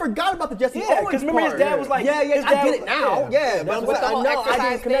 no. I forgot about the Jesse Yeah, Owens 'cause remember his part. dad was like- yeah, his I dad get was- it now. Yeah, but I'm With the saying, whole no, I exercise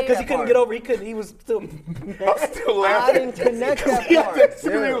didn't connect because that he couldn't part. get over. He was still. I'm still I laughing. didn't connect that He part. was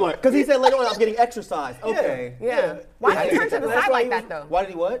like, Because he said later on, I'm getting exercise. Okay. Yeah. Why did he turn to the That's side why like he that was- though? Why did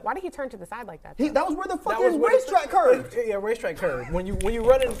he what? Why did he turn to the side like that? That was where the That fucking was where racetrack curved. Yeah, racetrack curve. When you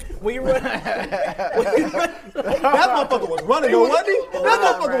running, That motherfucker was running, though, wasn't he? That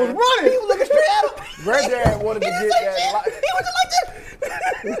motherfucker was running. He was looking straight at him. Granddad wanted to get that. He was just like this.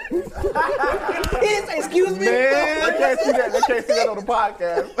 he didn't say excuse me. Man, they can't see that. They can't see that on the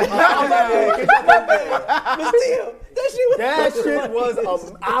podcast. But still, that shit was. That shit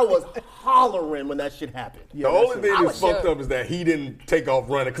was, I was hollering when that shit happened. the only thing I that's was fucked shook. up is that he didn't take off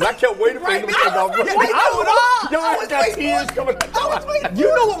running. Because I kept waiting for him to Right, take off running. I was got tears coming out.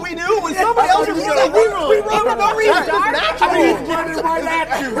 You know what we do when somebody else is like, we run. We run for no reason. That's I mean, natural. he's running right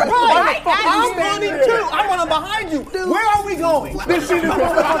at you. Right. I'm running too. I'm running behind you. Where are we going? This shit is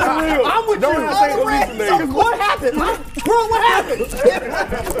fucking real. I'm with No you. one ain't hallucinating. What happened? Bro, what happened?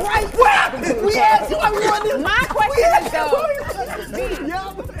 Right, what happened? We asked you, I'm running. My question is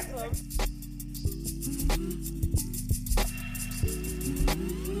though.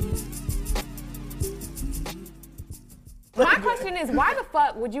 My question is, why the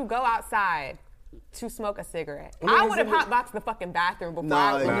fuck would you go outside to smoke a cigarette? I would have hotboxed the fucking bathroom before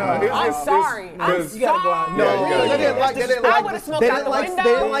I would. I'm sorry. I'm You gotta go out. sorry. No, They didn't like. They didn't I like. would have smoked They out didn't the like, window. they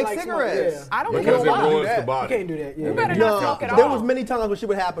didn't like Like cigarettes. smoke, I don't Because give it a fuck. ruins the You body. can't do that. Yeah. You better not smoke at all. There was many times when shit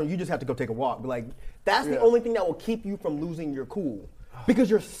would happen, you just have to go take a walk. Be like, that's the only thing that will keep you from losing your cool.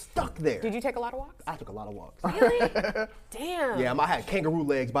 Because you're stuck there. Did you take a lot of walks? I took a lot of walks. Really? Damn. Yeah, I had kangaroo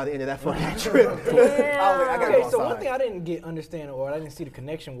legs by the end of that fucking trip. I was like, I gotta Okay, go so one outside. thing I didn't understand or I didn't see the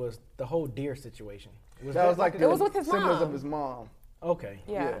connection was the whole deer situation. That was like It was with his symbols mom. of his mom. Okay.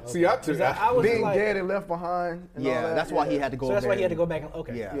 Yeah. See, I took I was Being like, dead and left behind. And all Yeah, that. that's why he had to go so that's over why there he had to and- go back and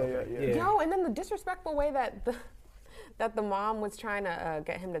okay. Yeah. Yeah. Yo, and then the disrespectful way that that the mom was trying to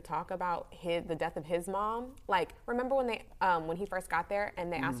get him to talk about the death of his mom. Like, remember when when he first got there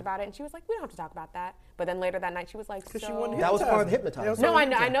and they asked about it, and she was like, "We don't have to talk about that." But then later that night, she was like, "So." That was part of the hypnotizing. No,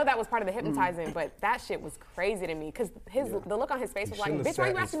 I know that was part of the hypnotizing, but that shit was crazy to me because the look on his face was like, "Bitch, why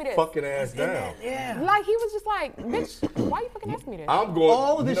you asking me this?" Fucking ass down. Yeah. Like he was just like, "Bitch, why you fucking asking me this?"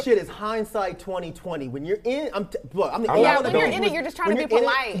 All of this shit is hindsight 2020. When you're in, when you're in it, you're just trying to be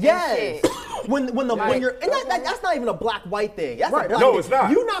polite. Yes. when you're, and that's not even a black-white thing. That's right. A black No, thing. it's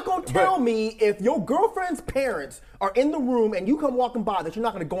not. You're not gonna tell me if your girlfriend's parents are in the room and you come walking by that you're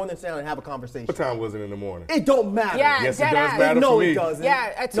not gonna go in there and sit down and have a conversation. What time was it in the morning? It don't matter. Yeah, yes, it does matter no, for me. it doesn't.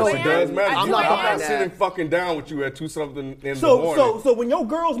 Yeah, at 2 No, a.m. it does matter. At 2 I'm a.m. not sitting fucking down with you at 2-something in the morning. So when your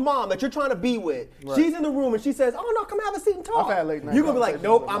girl's mom that you're trying to be with, she's in the room and she says, "Oh no, come have a seat and talk." I've had late night You're gonna be like,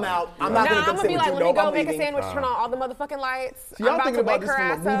 "Nope, I'm out. I'm not gonna come sit be with like, you. let me Nope, go I'm make a leaving." sandwich, turn on all the motherfucking lights. See, I'm about thinking to about wake this her from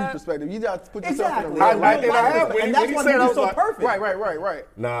a ass movie up. perspective. You got to put yourself in a Exactly. real I life. like it. I have. And that's When why he said, I the was movie's so like, perfect. Right.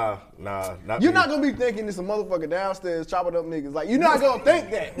 Nah. You're not gonna be thinking this a motherfucker downstairs chopping up niggas. Like you're not gonna think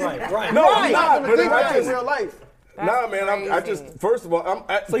that. Right. No, You're I'm not. not gonna But think that in it's real life. Nah, man. I just first of all,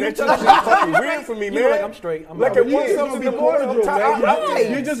 that you're shit's telling me- fucking weird for me, You man. were like, I'm straight. I'm Like out. at Yeah, 1 it's something gonna in be the morning. cordial, man. Right.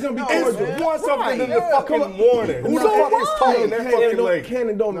 You're just gonna be It's cordial. 1 something in the Right. fucking morning. Who the fuck is calling that fucking late?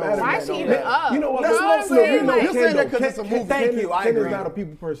 Canon don't matter. Why man. is she even up? You know what? That's what I'm Look, saying, we know like- You're saying that 'cause it's a movie. Thank you, I Ken is agree. not a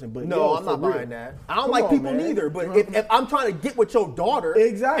people person, but No, yo, I'm not for real. buying that. I don't Come like on, people man. neither. But if I'm trying to get with your daughter,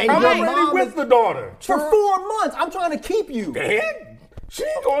 Exactly. and I'm your already mom with is- the daughter. for 4 months, I'm trying to keep you. Man, she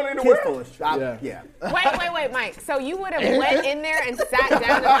ain't going Kids anywhere. full of shit. Yeah. Wait, Mike. So you would have went in there and sat down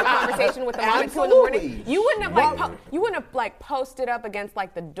and had a conversation with the mom at 2 in the morning? Absolutely. You wouldn't have like posted up against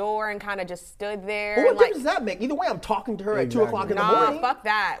like the door and kind of just stood there. Well, what and, like, difference does that make? Either way, I'm talking to her at 2 o'clock in the nah, morning. fuck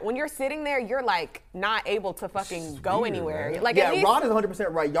that. When you're sitting there, you're like not able to fucking go anywhere. Like Yeah, at least, Rod is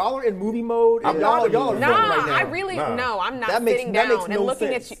 100% right. Y'all are in movie mode. And I'm not in y'all are movie filming mode. right now. I really no. I'm not that makes, sitting that down makes no and looking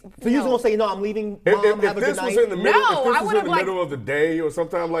sense. at you. So you're just gonna say, "No, I'm leaving. Mom, If have a good this night." was in the middle, No, if I this was in would've, the like- middle of the day or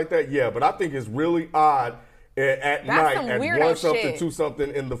sometime like that, yeah. But I think it's really odd at night some at weirdo 1 something, shit. 2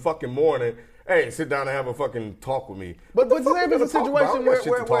 something in the fucking morning. Hey, sit down and have a fucking talk with me. But What the say fuck if we it's a gonna talk about? situation We got shit to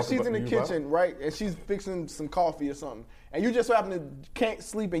where talk she's about in the you about. kitchen, right, and she's fixing some coffee or something, and you just so happen to can't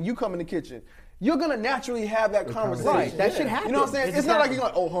sleep and you come in the kitchen, you're gonna naturally have that conversation. Right, that shit happens. You know what I'm saying? It it's just not like happens.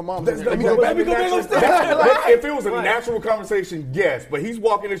 you're going, oh, her mom's That's in there. the- Let me go back. but Natural- but if it was a natural conversation, yes. But he's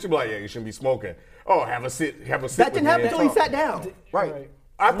walking in, she'd be like, "Yeah, you shouldn't be smoking." Oh, have a sit. That with didn't me happen and until he talk. sat down. Right.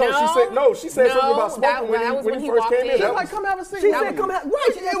 I thought she said no. She said something about smoking that when was he when he first walked came in. in. She's That like, was- come have a seat. She That said, was- "Come have right."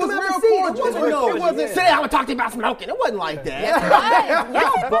 She said, It "Come was have a real seat." cordial. It wasn't It no. wasn't- Sit down. I want to talk to you about smoking. It wasn't like that. Yes,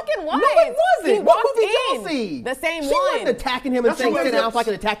 it fucking was. No, it wasn't. He What walked movie y'all in. see? The same She one. wasn't attacking him and That's saying, what "Sit made down it- so I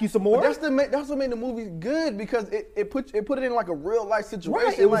can attack you some more." That's what made the movie good because it put it in like a real life situation.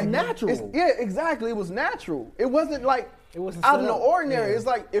 Right, it was like, natural. Yeah, exactly. It was natural. It wasn't like wasn't out set of the up. ordinary. It's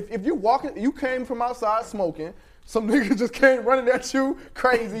like if you walking, you came from outside smoking. Some nigga just came running at you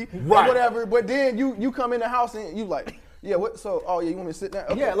crazy Right. or whatever. But then you come in the house and you like, yeah, what? So, oh yeah, you want me to sit down?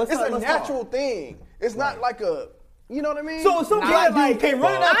 Okay. Yeah, let's It's talk, a let's natural thing. It's not like a, you know what I mean? So if some black dude came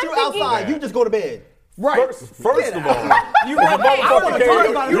running at I'm you thinking- outside, you just go to bed. right. First of all, You if a motherfucker wanna came, talk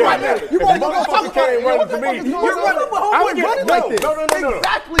about it you right right now. If You a wanna go talk motherfucker about came it. running What to the me, fuck is going you're on? running. Homeboy I would get running like this. No.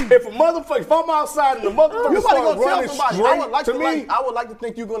 Exactly. If a motherfucker, if I'm outside and the motherfucker You about to starts go tell running somebody. straight to me I would like to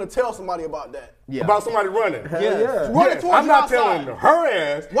think you're gonna tell somebody about that. about somebody running. Yeah. Running towards I'm you not outside. telling her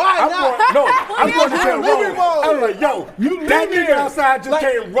ass. Why I'm not? I'm going to tell living Roman. I'm like, yo, that live nigga here. outside just Like,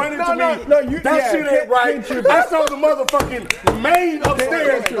 came running no, to no, me. no, you- that yeah, shit ain't can't right. trip. I saw the motherfucking maid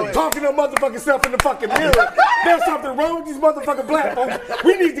upstairs talking to her motherfucking self in the fucking mirror. There's something wrong with these motherfucking black folks.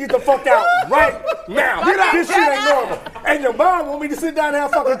 We need to get the fuck out right now. This shit ain't normal. And your mom want me to sit down and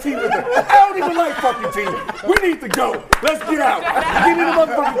have fucking tea with her. I don't even like fucking tea. We need to go. Let's get out. Give me the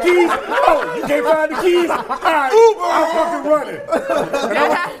motherfucking keys. Oh, you can't find the keys? All right, I'm fucking running.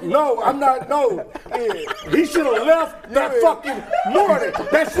 No, I'm not. No. He should have left that fucking morning.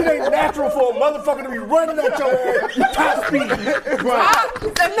 That shit ain't natural for a motherfucker to be running at your ass top speed. That's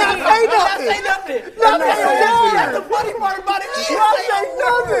the funny part about it. He didn't say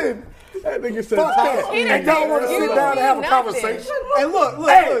nothing. That nigga said, Fuck that. He And didn't y'all want to give sit down and have a nothing. conversation? And look.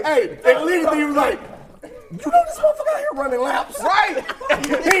 Hey, and literally he was like, you know this motherfucker out here running laps? Right.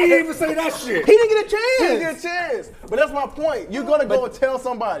 He didn't even say that shit. He didn't get a You chance. get a chance. But that's my point. You're gonna go and tell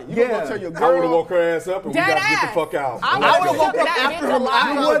somebody. You're gonna Yeah. go tell your I would have girl. woke her ass up and we Dead got to get ass. the fuck out. I I would have woke That up after bitch her. alive.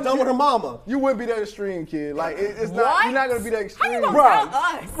 After I was done with her mama. You wouldn't be that extreme, kid. Like it's not. What? You're not gonna be that How extreme. you gonna Bruh, tell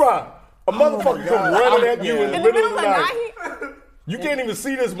us? bruh, a motherfucker come running at you in the In the middle of the night. You can't even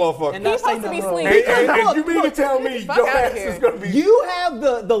see this motherfucker. And He's not say supposed to be nothing wrong. asleep. And you mean to tell me Fuck your outta ass here. is gonna be? You have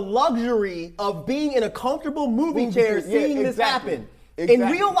the luxury of being in a comfortable movie chair, chair, yeah, seeing this exactly. happen. In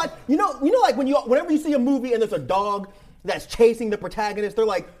Exactly. real life, like whenever you see a movie and there's a dog that's chasing the protagonist, they're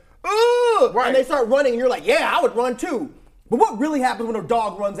like, ugh, Right. and they start running, and you're like, yeah, I would run too. But what really happens when a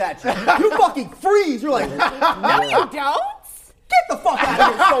dog runs at you? You fucking freeze. You're like, No, you don't. get the fuck out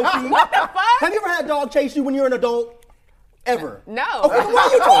of here, Sophie. What the fuck? Have you ever had a dog chase you when you're an adult? Ever? No. Okay, then why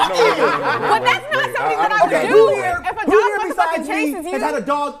are you talking? But that's not something that I would Okay, do. who here, If a who dog here motherfucking besides me chases you, has had a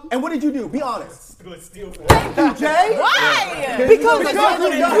dog, and what did you do? Be honest. Steal from Thank you, Jay. why? Because You you can't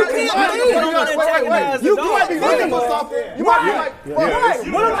can't antagonize You the might be dog. running for something. You might be like,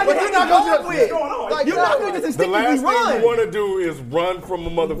 Right. What am I But going you're to not dog gonna with? Like, You're not going to just The instinctively last thing run. you want to do is run from a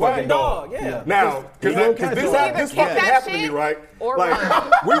motherfucking dog. Yeah. Now, because You this either fucking kick that happened to me, shit right? or Like,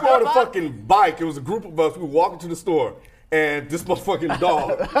 run. we were on a fucking bike. It was a group of us. We were walking to the store. And this motherfucking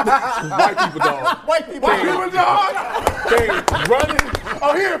dog, white people dog, white people dog. came running.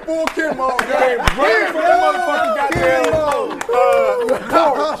 Oh, here, full Kim on. Came running from the motherfucking goddamn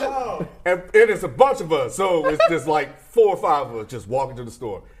porch. And it's a bunch of us. So it's just like 4 or 5 of us just walking to the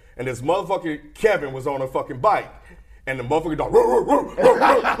store. And this motherfucking Kevin was on a fucking bike. And the motherfucking dog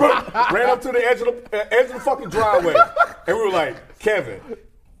ran up to the edge of the fucking driveway. And we were like, Kevin,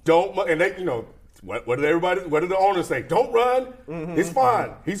 don't, and they, what did the owner say? Don't run. It's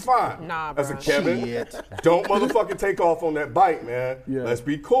fine. He's fine. Nah, I said, bro. Kevin, don't motherfucking take off on that bike, man. Yeah. Let's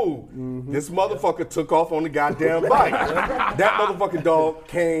be cool. This motherfucker took off on the goddamn bike. That motherfucking dog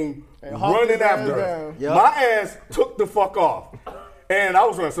came running after us. Yep. My ass took the fuck off. And I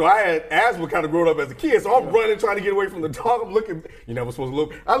was running, so I had asthma kind of growing up as a kid, so I'm running, trying to get away from the dog. I'm looking, you never supposed to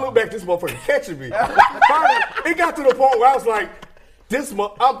look. I look back, this motherfucker catching me. Finally, it got to the point where I was like, I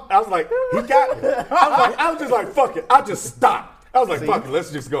was like, he got me. I was just like, fuck it. I just stopped. I was like, fuck it, let's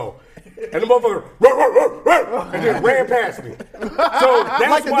just go. And the motherfucker, and just ran past me. So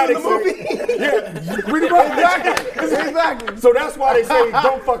that's why they say, yeah, pretty much. Exactly. So that's why they say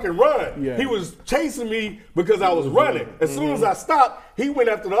don't fucking run. Yeah. He was chasing me because I was running. As soon as I stopped, he went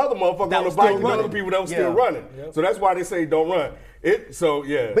after the other motherfucker on the was bike still and the other running. people that was Yeah. still running. So that's why they say don't run.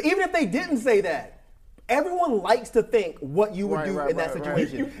 Yeah. But even if they didn't say that, everyone likes to think what you would Right, do right, in that right, right.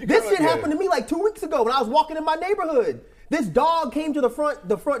 situation. You This kinda- shit yeah. happened to me like 2 weeks ago when I was walking in my neighborhood. This dog came to the front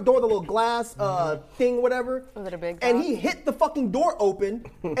door, the little glass thing, whatever. Was it a big And dog? he hit the fucking door open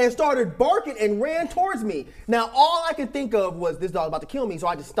and started barking and ran towards me. Now all I could think of was this dog about to kill me, so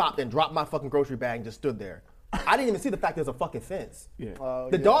I just stopped and dropped my fucking grocery bag and just stood there. I didn't even see the fact there's a fucking fence. Yeah.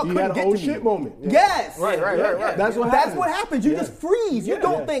 The dog You couldn't had a get oh to shit you. moment. Yeah. Yes. Right. That's what That's happens. what happens. You just freeze. You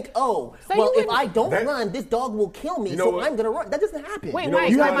don't think, So well, you if I don't That- run, this dog will kill me, You know so what? I'm gonna run. That doesn't happen. Wait, know Mike,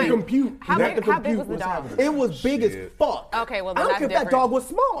 what's You funny? have to Mike. compute. How You have big to was the compute what's dog? happening. It was big as Shit. fuck. Okay, well, I then don't that's care if that different. dog was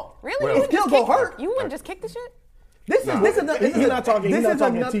small. Really? Well- You It still just go kick- hurt. You wouldn't just kick the shit? This is He's not talking- he's not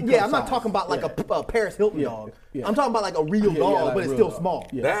talking teacup yeah, I'm not size. talking about like a Paris Hilton dog. yeah. I'm talking about like a real dog, like but it's real still dog. small.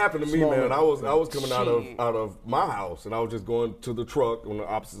 Yeah. That happened to me, Small man. one. I was coming out of my house, and I was just going to the truck on the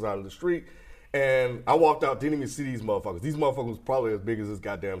opposite side of the street, and I walked out, didn't even see these motherfuckers. These motherfuckers was probably as big as this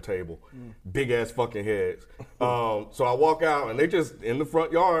goddamn table, big ass fucking heads. So I walk out, and they just in the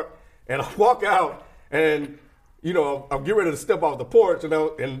front yard, and I walk out, and I'm getting ready to step off the porch,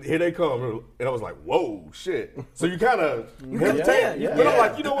 and here they come, and I was like, whoa, shit. So you kind of hesitate, but I'm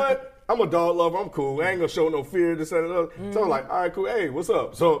like, you know what? I'm a dog lover. I'm cool. I ain't gonna show no fear. This and that. So I'm like, all right, cool. Hey, what's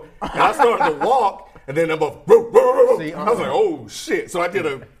up? So and I started to walk, and then I'm like, I was like, oh shit. So I did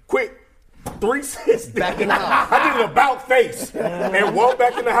a quick 360 Back in the house. I did an about face and walked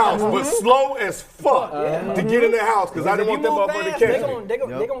back in the house, but slow as fuck to get in the house because I didn't want that motherfucker to catch me. They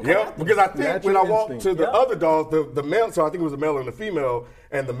gonna come Yeah, after you. because I think when Natural I walked instinct. to the other dogs, the male, so I think it was a male and a female,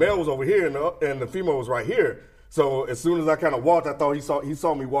 and the male was over here and the female was right here. So as soon as I kind of walked, I thought he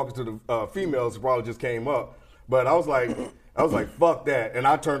saw me walking to the females, probably just came up. But I was like, fuck that, and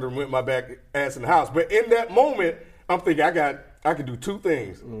I turned and went my back ass in the house. But in that moment, I'm thinking I could do two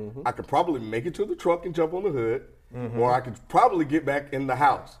things. I could probably make it to the truck and jump on the hood, or I could probably get back in the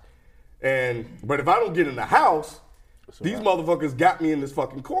house. But if I don't get in the house, these motherfuckers got me in this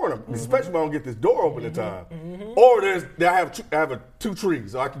fucking corner, especially if I don't get this door open in time. Or I have two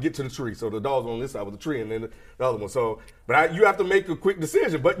trees, so I can get to the tree. So the dog's on this side with the tree, and then the other one. So, but you have to make a quick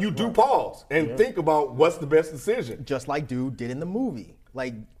decision. But you do pause and think about what's the best decision. Just like dude did in the movie.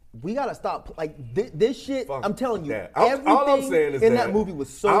 Like we gotta stop. Like this shit. Fuck I'm telling you, that. everything All I'm saying is in that movie was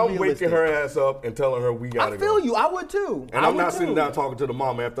so I'm realistic. waking her ass up and telling her we gotta go. I feel you. I would too. And I'm not too. sitting down talking to the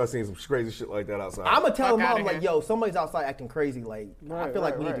mom after I seen some crazy shit like that outside. I'm gonna tell the Fuck mom outta like, here. yo, somebody's outside acting crazy. Like, I Right, feel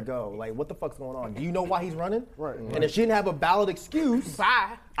like right, we need to right. go. Like, what the fuck's going on? Do you know why he's running? Right. And if she didn't have a valid excuse,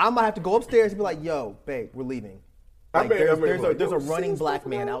 Bye. I'm gonna have to go upstairs and be like, yo, babe, we're leaving. Like, there's a running black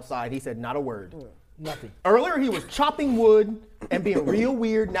man outside. He said not a word. Nothing. Earlier he was chopping wood and being real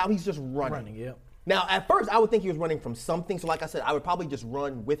weird. Now he's just running. Running, yep. Now at first I would think he was running from something. So like I said, I would probably just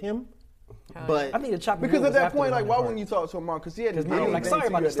run with him. But I think the chopping Because wood at was that after point, the like, why running wouldn't you talk to her mom? Because she hadn't did Mom, anything like, sorry to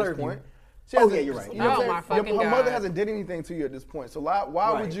about you at this disturbing point. you. She Oh, hasn't- yeah, you're right. You know what Oh, I'm my saying? fucking Her mother God. hasn't did anything to you at this point. So why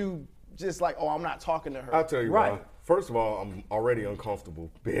Right. would you just like, oh, I'm not talking to her? I'll tell you Right. why. First of all, I'm already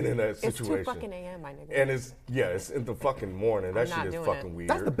uncomfortable being in that It's situation. 2 fucking a.m., my nigga. And it's in the fucking morning. That I'm not shit is doing fucking it. weird.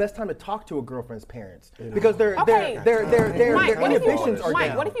 that's the best time to talk to a girlfriend's parents because their Okay. Mike, what if inhibitions you, are Mike,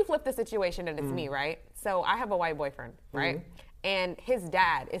 down. what if you flip the situation and it's me, right? So I have a white boyfriend, right? And his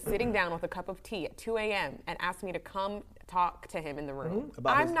dad is sitting down with a cup of tea at 2 a.m. and asks me to come talk to him in the room.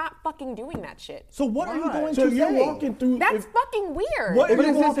 About I'm his- not fucking doing that shit. So what are you going So to if you're say? walking through, That's fucking weird. what if But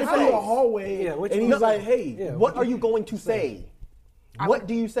you're it's walking just through face. a hallway Yeah, what and you- he's like, hey, Yeah, What are you going to say? What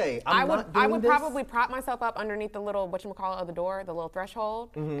do you say? I I'm would not doing this? probably prop myself up underneath the little whatchamacallit of the door, the little threshold,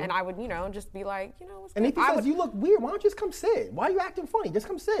 and I would, just be like, what's And good? if he I says would- you look weird, why don't you just come sit? Why are you acting funny? Just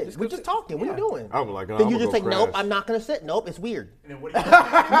come sit. We're just talking. What are you doing? I was like, Then I'm you gonna just go say, nope, crash. I'm not gonna sit. Nope, it's weird.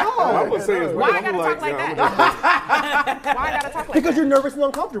 I would say it's Why weird. I gotta I'm talk like yeah, that? Why I gotta talk like Because that? you're nervous and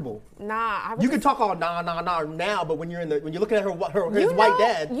uncomfortable. Nah, I was You can just- talk all nah now, but when you're looking at his white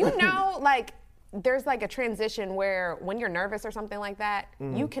dad. Like there's like a transition where when you're nervous or something like that,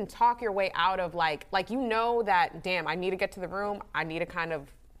 you can talk your way out of like that, damn, I need to get to the room. I need to kind of,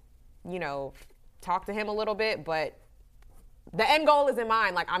 talk to him a little bit, but the end goal is in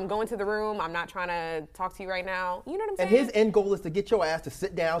mind. Like, I'm going to the room. I'm not trying to talk to you right now. You know what I'm And saying? his end goal is to get your ass to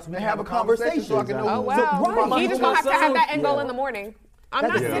sit down so we can have have a a conversation conversation. so I can know Oh, who's well. right. He just gonna have to have that end goal Yeah. in the morning. I'm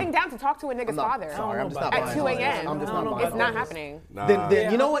not Yeah. sitting down to talk to a nigga's father Sorry, I'm just not at buying 2 this. a.m. I'm just not buying It's not this. happening. Nah.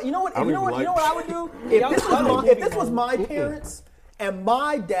 Then you know what I would do? If this was my parents and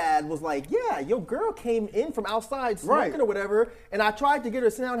my dad was like, yeah, your girl came in from outside smoking Right. or whatever, and I tried to get her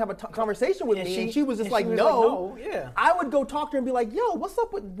to sit down and have a conversation with And me, she- and she was just and like, she was no. like, no, yeah. I would go talk to her and be like, yo, what's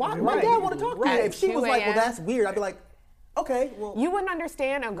up with why my Right. dad want to talk to you? Right. If she was 2 like, well, a.m. that's weird, I'd be like, okay, well. You wouldn't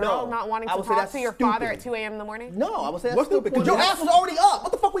understand a girl No. not wanting I to would say talk that's to your father stupid. at 2 a.m. in the morning? No, I would say that's What's the stupid point because your of ass was already up.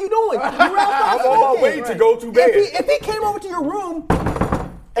 What the fuck were you doing? You were outside I'm on my smoking. way to go to bed. If he came over to your room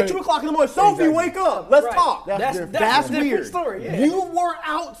at 2 o'clock in the morning, Sophie, wake up, let's Right. talk. That's That's a different weird. story, yeah. You were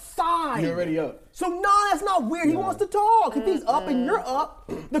outside. you're already up. So no, that's not weird. He wants to talk. If he's up and you're up,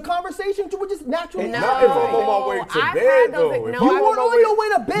 the conversation would just naturally No. Not if I'm on my way to I've bed, had though. those- If no, I'm You I weren't my on your way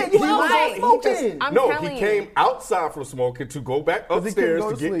to bed. You were He outside might. smoking. I'm no, telling he you. came outside from smoking to go back he couldn't upstairs go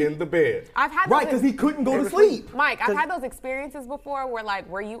to to get sleep. in the bed. I've had Right, those- because he couldn't go to sleep. Mike, I've had those experiences before where like,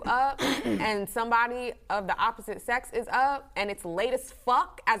 were you up and somebody of the opposite sex is up and it's late as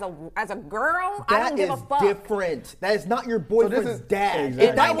fuck as a girl? I That don't give a is fuck. different. That is not your boyfriend's is- dad. Exactly.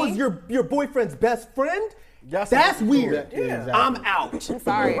 If that Might was be. your boyfriend's best friend, That's that's cool. weird. Yeah, exactly. I'm out. I'm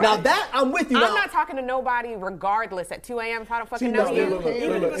sorry. Now that I'm with you. I'm now. not talking to nobody regardless at 2 a.m. if I don't fucking See, know no, you. look,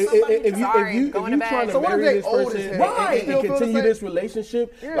 Even look, if it's somebody if sorry, you going to bed. trying to So what if marry they this old person as and, hell? Right. and Still feel the continue same? this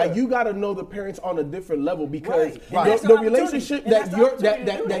relationship, Yeah. like you got to know the parents on a different level because Right. the, That's the the opportunity. relationship And that's that the your opportunity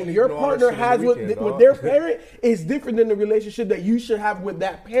to do that it. your Ignore partner shit has on the with weekend, with dog. their parent is different than the relationship that you should have with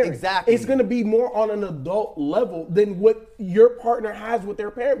that parent. Exactly. It's going to be more on an adult level than what your partner has with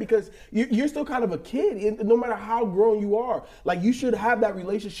their parent because you're still kind of a kid, and no matter how grown you are. Like you should have that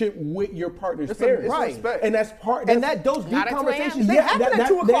relationship with your partner's It's parents, respect. and that's part. And that's- those deep Not at 2 a.m. conversations, they yeah, happen that- at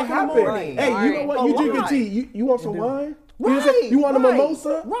 2 that o'clock in the happen. morning. Hey, you know what? A You drinking lot. tea. You want some wine? Right, You want a right,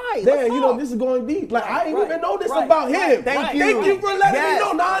 mimosa? right, Damn, let's you know, talk. this is going deep. Like, I didn't right, even know this right, about him. right. Thank you. Thank you for letting Yes. me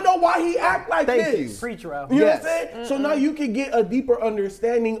know. Now I know why he act like Thank this. Preach, Ralph. You know Yes. what I'm saying? So now you can get a deeper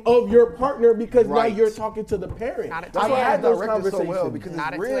understanding of your partner because now Right. you're talking to the parent. Not at I've 2 a.m. had those Directed so conversations. well because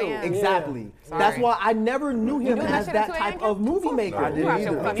Not it's at 2 real. a.m. Exactly. Sorry. That's why I never knew him doing that as shit at that 2 a.m.? type of movie maker. I didn't You out your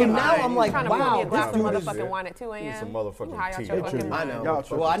either. fucking So now mind. I'm like, trying to wow, pour me a glass of this dude is- motherfucking wine at 2 a.m. some motherfucking You high out tea. your Hey, fucking Jim, mind. I know. Y'all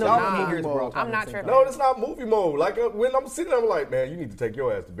tripping. Well, I know Y'all he movie hears mode. bro. I'm not tripping. No, it's not movie mode. Like when I'm sitting there, I'm like, man, you need to take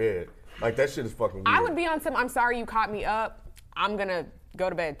your ass to bed. Like that shit is fucking weird. I would be on some, I'm sorry you caught me up. I'm gonna go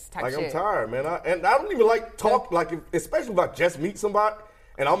to bed type Like shit. I'm tired, man. I don't even like talk. Like especially if I just meet somebody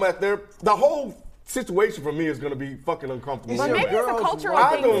and I'm at the whole situation for me is gonna be fucking uncomfortable. But maybe it's a cultural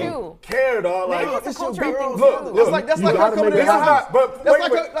I thing don't too. care, dog. Maybe Like, it's a cultural thing too. look, That's like her coming to your This is house. not- but That's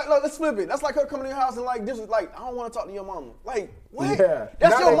wait, like her, let's flip it. That's like her coming to your house and like this is like, I don't want to talk to your mama. Like, what? Yeah.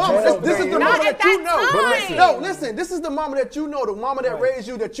 That's Not your at mama. that This is the time. mama Not that at you that know. time. But listen. No, listen. This is the mama that you know, the mama that raised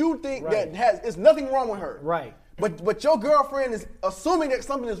you, that you think that is nothing wrong with her. Right. But your girlfriend is assuming that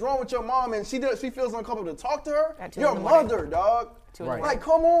something is wrong with your mom, and she feels uncomfortable to talk to her. At 2 Your in the morning. mother, dog. Right. Like,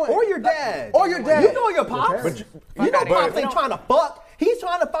 come on. Or your dad. Or your dad. You know your pops. But You know outta pops here. ain't trying to fuck. He's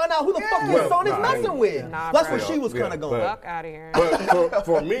trying to find out who the fuck his son is nah, messing with. Nah, That's bro. where she was kind of going. but- Fuck out of here. But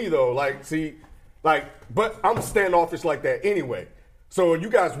for me though, like, see, like, but I'm standoffish like that anyway. So you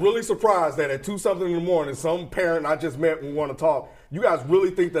guys really surprised that at 2 something in the morning, some parent I just met would want to talk. You guys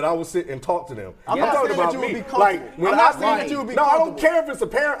really think that I would sit and talk to them? I'm not talking saying that about you would me. be comfortable. Like when I'm not I saying that you would be No, I don't comfortable. care if it's a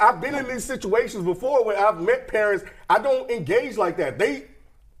parent. I've been in these situations before where I've met parents. I don't engage like that.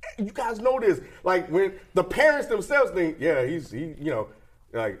 You guys know this. Like when the parents themselves think, yeah, he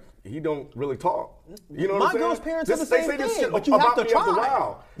like he don't really talk. You know what My I'm saying? girl's parents are the They same say this thing, shit but you have about to me after a try.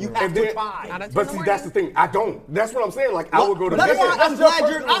 while. You have And to then- try. Not at 2 But in the see, that's the morning. thing. I don't. That's what I'm saying. Like I would go to That's bed. why I'm your glad you're.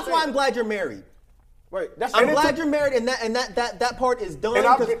 personal That's why thing. I'm glad you're married. Right. That's I'm And it's glad a- you're married, and that part is done. And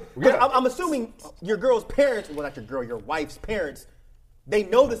I've Because been- yeah. I'm assuming your girl's parents, well, not your girl, your wife's parents, they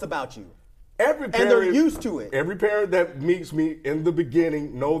know this about you. Every And parent, they're used to it. Every parent that meets me in the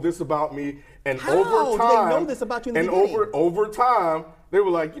beginning know this about me, and How over do they time, know this about you in the and beginning? over time, they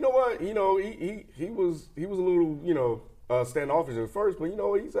were like, you know what, he was a little, standoffish at first, but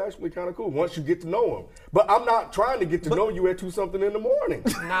he's actually kind of cool once you get to know him. But I'm not trying to get to know you at 2 something in the morning.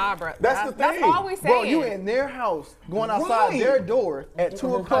 Nah, bro. That's the That's thing. all we saying. Bro, you in their house, going outside Right. their door at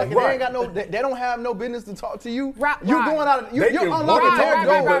 2 o'clock, and they ain't got no. They don't have no business to talk to you. Right, You're right. going out. You're They can unlocking want to their talk to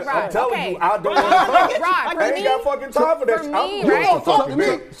door. me, but right. I'm telling Okay. you, I don't want to talk. Right, for I ain't me- got fucking time for that for shit. me, You right? don't talk to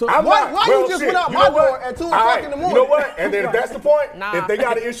me. So I'm why- not. why you Well, just shit, went out you my know what? door at 2 o'clock All right, in the You morning? know what? And then if that's the point, Nah. if they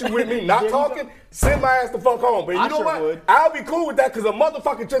got an issue with me not talking, send my ass the fuck home. But you I know sure what? would. I'll be cool with that because a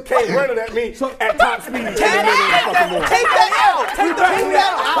motherfucker just came running at me at top speed. Take that out. Take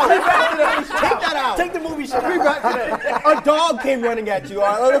that out. Take the movie shit. Take that out. A dog came running at you. All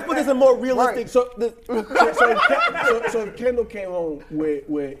right, let's put this in more realistic. So Kendall came home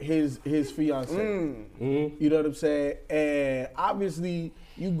with his fiance. You know what I'm saying? And obviously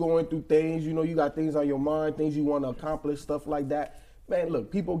you going through things. You got things on your mind, things you want to accomplish, stuff like that. Man,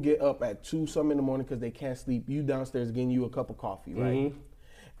 look, people get up at 2 something in the morning because they can't sleep. You downstairs getting you a cup of coffee, right?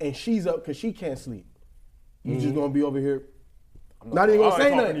 And she's up because she can't sleep. You just gonna be over here. Not even gonna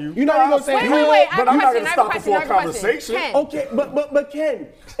say nothing. You're not even gonna say Wait, hey. wait. I have But a I'm not question. gonna I have stop a it for a question. I have a question. conversation. Ken, Okay, but Ken,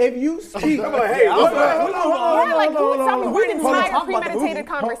 if you speak, I'm like, hey, what's up? We're like, who's stopping for an Hold on, entire talk about the movie. premeditated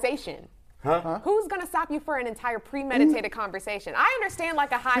conversation? Huh? Who's gonna stop you for an entire premeditated conversation? I understand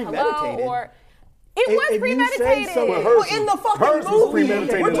like a hi, hello, Premeditated? or it was If you say premeditated. so, Well, Well, in the fucking hers was movie.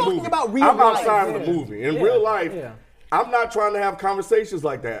 premeditated We're in the talking movie. about real I'm life. outside of the movie. In real life, Yeah. I'm not trying to have conversations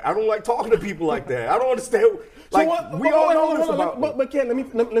like that. I don't like talking to people like that. I don't understand. Like, we all know this about me. But Ken, let me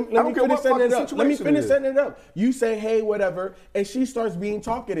don't finish care setting what it fucking up. Let me situation finish it is. setting it up. You say hey, whatever, and she starts being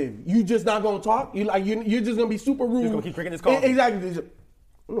talkative. You just not gonna talk. You're just gonna be super rude. gonna keep drinking this coffee. Exactly. I don't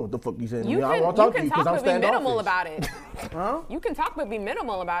know what the fuck you saying to You me. I can, don't want to you talk to can you talk because I'm but be minimal standoffish. about it. You can talk but be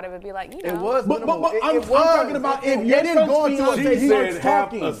minimal about it, but be like, It was But minimal. I'm talking about if They your didn't go son's into fiance a She starts said have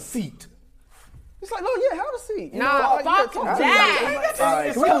talking. a seat. It's like, no, yeah, have a seat. Nah, fuck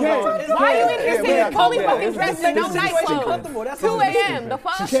that. Why are you in here Yeah, sitting fully yeah, fucking it's dressed in no night clothes? 2 a.m. The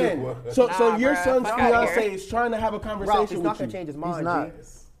fuck? Ken, so Nah, your bruh, son's fuck outta fiance here. is trying to have a Ralph, he's conversation not with gonna you. change his He's mind. not. G.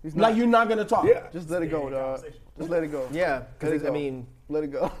 He's not. Like you're not gonna talk. Yeah. Just let it go, dog. Just let it go. Yeah, Let it because I go. mean, Let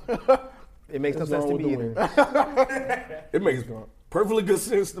it go. it makes no What's sense wrong to with me the either. It makes perfectly good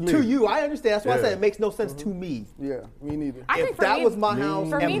sense to me. To you, I understand. That's why I Yeah. said it makes no sense to me. Yeah, me neither. I think If for that me- was my house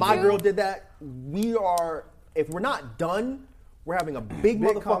for me and my too- girl did that, we are. If we're not done, we're having a big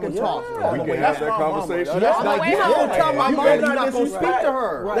motherfucking conversation. talk. Yeah. We On the can way have home. that conversation. That's On the Like way you home. don't tell my You mom better you're not not gonna speak disrespect. to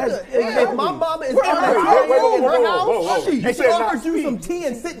her. That's If my mama is Right. in Wait, her whoa, house whoa. and You she said not offers you speak. some tea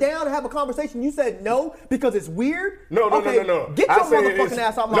and sit down and have a conversation, you said no because it's weird. No. Okay, Get your motherfucking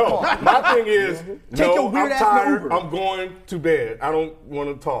ass out my car. My thing is, Take your I'm weird ass in the tired. Uber. I'm going to bed. I don't want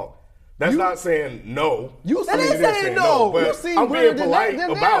to talk. That's not saying no. You That see- ain't It is saying no. but You seem I'm weirder being than polite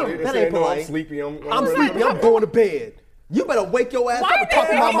them. about it and That saying, ain't no, I'm polite. sleepy. I'm sleepy. I'm going to bed. You better wake your ass Why up and talk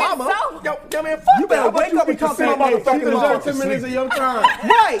to my did they mama. make it Yo, man, fuck You that. better How about wake up be and talk to my consistent motherfucking You motherfucking deserve motherfucking 10 minutes of sleep? your time.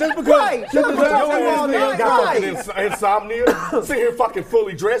 Right, Just because right. just Shut up because and talk your to ass my nigga got right. fucking insomnia, sit here fucking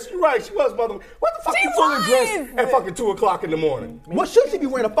fully dressed. You're right, she was mother. What the fuck She you fully was. dressed at fucking 2 o'clock in the morning? What should she be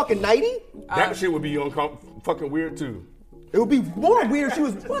wearing? A fucking nightie? That shit would be fucking weird too. It would be more weird if she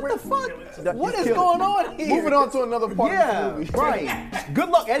was, what the fuck? What is going on here? Moving on to another part of Yeah, the movie. right. Good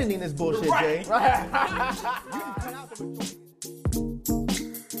luck editing this bullshit, Jay.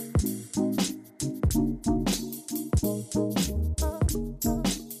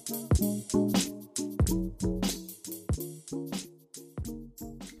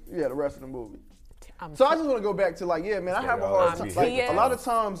 Yeah, the rest of the movie. So I just want to go back to like, yeah, man, I have a hard time. Like, a lot of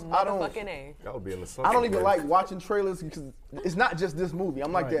times I don't even like watching trailers because it's not just this movie.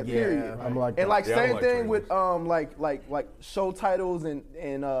 I'm like that, period. I'm like and that. like Yeah, I same don't like thing with trailers. like show titles and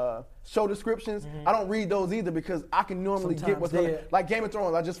show descriptions. I don't read those either because I can normally get what's going Sometimes like Game of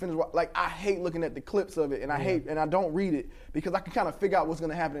Thrones. I just finished like I hate looking at the clips of it and I don't read it because I can kind of figure out what's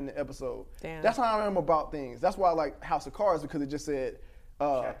going to happen in the episode. Damn. That's how I am about things. That's why I like House of Cards because it just said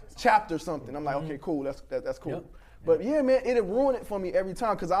chapter something. I'm like, okay, cool, that's cool. Yep. But yeah, man, it'll ruin it for me every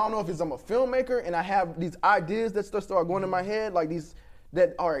time because I don't know if I'm a filmmaker and I have these ideas that start going in my head, like these,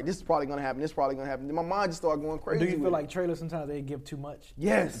 that, all right, this is probably gonna happen, this is probably gonna happen. Then my mind just start going crazy. Do you with feel it. like trailers sometimes they give too much?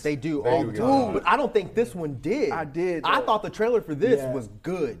 Yes. They do They all the do. time. But I don't think this one did. I did, I though. thought the trailer for this Yeah. was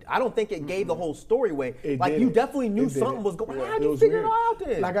good. I don't think it gave the whole story away. It Like, did you it. definitely knew It did something it. was going on. Yeah, How'd it you was figure it weird. all out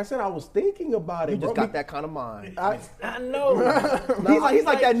then? Like I said, I was thinking about it. you just bro. got that kind of mind. I know. He's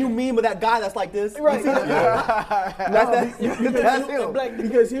like that new meme of that guy that's like this. Right. That's him.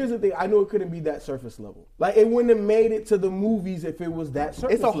 Because here's the thing, I knew it couldn't be that surface level. Like it wouldn't have made it to the movies if it was that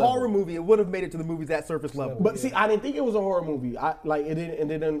surface It's a level. horror movie. It would have made it to the movies that surface level. But see, I didn't think it was a horror movie. It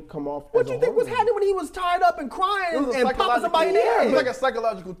didn't come off. What as you a think horror was movie. happening when he was tied up and crying It was a and popping somebody in the It was head? like a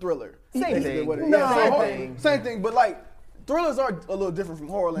psychological thriller. Same Basically thing. what it is. No. Yeah, Same thing. Same thing, but like thrillers are a little different from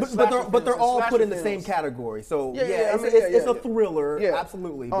horror. And But they're all put in the slasher same films. category. So Yeah, yeah, yeah, I it's, mean, it's, yeah, it's yeah. a thriller, Yeah.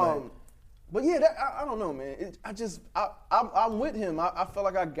 absolutely. But yeah, I don't know, man. I'm with him. I felt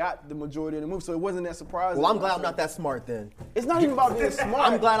like I got the majority of the movie, so it wasn't that surprising. Well, I'm glad I'm not that smart then. It's not even about being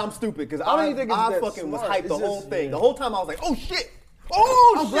smart. I'm glad I'm stupid because I don't even think it's I that fucking was smart. hyped the It's whole just- thing. The whole time I was like, oh shit.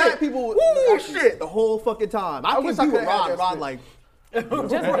 Oh I'm shit. glad people would Woo, actually- shit. The whole fucking time. I wish can I be with could've had Rod. that Rod spirit. like, Just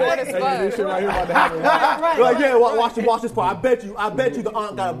bored as This fuck. shit right here about to happen. like, yeah, watch this part. I bet you the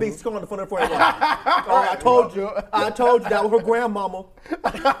aunt got a big scar on the front of her forehead. I told you that was her grandmama.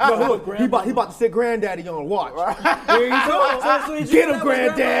 No, he about to sit granddaddy on. Watch. Here you go. So did you Get know him, that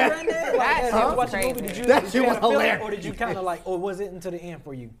was granddad. Like, That as shit you was watched the movie, crazy. did you, That did shit you was feel it, hilarious. or did you kind of like, or was it until the end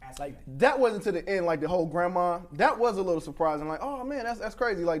for you? Like, That wasn't to the end, like the whole grandma. That was a little surprising. Like, oh man, that's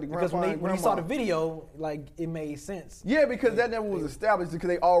crazy. Like the because grandpa when and you grandma. saw the video, like it made sense. Yeah, because that never was established because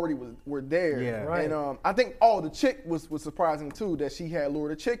they already were there. Yeah. Right. And I think the chick was surprising too that she had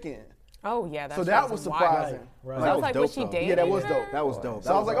lured a chick in. Oh yeah, that's So that was surprising. Right. So I was That like, was was she dope, though. dating? Yeah, that was her? dope. That was dope.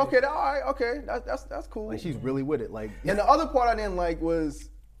 So I was like, okay, all right, okay, that's cool. Like she's really with it. Like, And the other part I didn't like was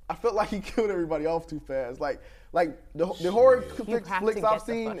I felt like he killed everybody off too fast. Like the horror flicks have to I've get the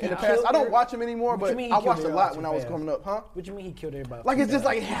seen fuck in the out. past. I don't watch them anymore, What you but mean he I killed watched a everybody lot when I too was fast? coming up, huh? What you mean he killed everybody? Like too it's just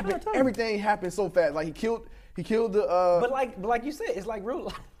fast? like it happened. Everything happened so fast. Like he killed the. But like you said, it's like real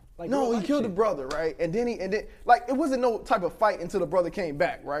life. Like No, real he life killed the shit. brother, right? And then like it wasn't no type of fight until the brother came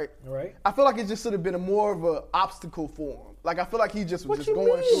back, right? Right. I feel like it just should have been more of an obstacle for him. Like I feel like he just was what just you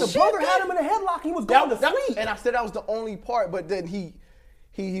going mean? through. The brother had him in a headlock. He was That- going to that- sleep. and I said that was the only part, but then he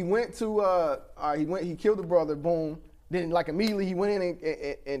went to he killed the brother, boom. Then like immediately he went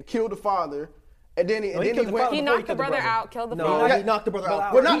in and killed the father, and then he killed the went. father He before knocked the brother out, killed the No, father. he knocked the brother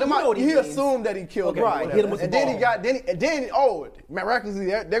out. Well, not You know what he means. assumed that he killed Okay, him. right, hit him with and the then ball. miraculously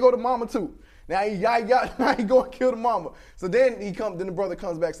there go the mama too. Now he go and kill the mama. So then then the brother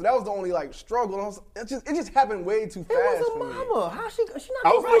comes back. So that was the only like struggle. It just happened way too fast. It was for a me. mama. How she not I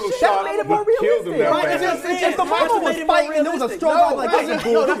was gonna a little that shocked made it he more killed him realistic. that Right, fast. if the mama was fighting and there was a struggle, No, I'm like, that's that's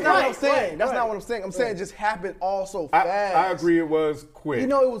some not bullshit. what I'm saying. That's not what I'm saying. I'm saying it just happened all so fast. I agree it was quick. You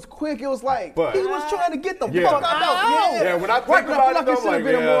know, it was quick. It was like But- He was trying to get the Yeah. fuck out. Yeah, when I think Right, but I about feel it, like it I'm should've like,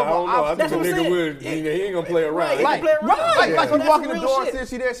 been yeah, more I of a don't know. I think That's the what I'm nigga saying. would, he ain't gonna play around. Right, He- Like, play around. right, like So you that's walk in the real door, shit. says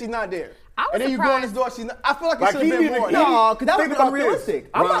she there, she's not there. I was And then you go in this surprised. door, she's not. I feel like it Like, should he have been didn't more. even- No, because that Think was about unrealistic.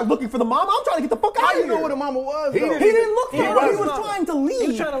 this. I'm Right. not looking for the mom. I'm trying to get the fuck How out you of know here. where the mama was? He though? didn't- He didn't look for He her. He wasn't. was trying to leave. He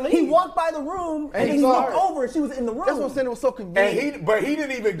was trying to leave. He walked by the room and he he saw looked her. over and she was in the room. That's what I'm saying. It was so And convenient. but he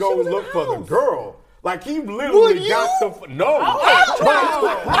didn't even go was in look the for the house. girl. Like he Would literally you? got the no. I'm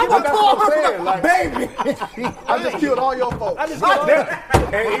But gonna that's call what I'm her saying. Like, baby. I just killed all your folks. I just got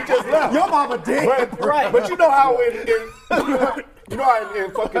and he just left. Your mama dead. But you know how you know how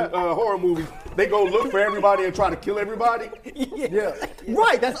in fucking horror movies they go look for everybody and try to kill everybody. Yeah.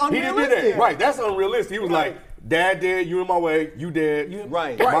 Right, that's He didn't do unrealistic. that. Right, that's unrealistic. He was like, Dad dead, you in my way, you dead.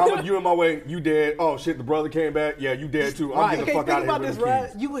 Right. Mama, you in my way, you dead. Oh shit, the brother came back. Yeah, you dead too. I'm getting the fuck out of here with the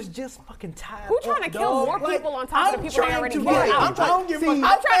keys. You was just fucking tired. Who trying to kill more people on top of the people they already killed? I'm trying to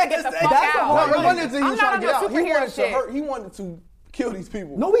get the fuck out. It wasn't until he was trying to get out. Superhero shit. He wanted to kill these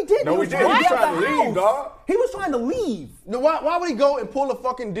people. No, he didn't. No, we didn't. He was trying to leave, dog. He was trying to leave. No, why would he go and pull a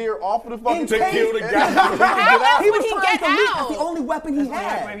fucking deer off of the fucking To kill the guy. How He else was would he trying get to leave. out? That's the only weapon he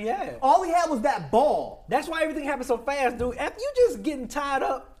had. weapon he had. All he had was that ball. That's why everything happened so fast, dude. After you just getting tied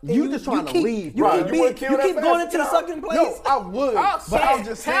up, and You just trying to leave, You right. keep, You wouldn't kill that keep fast, going into the dog. sucking place. No, I would. Oh, but shit. I'm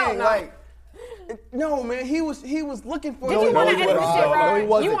just Hell saying, no. like, no, man, he was looking for. Did you want to end the shit, No, he right?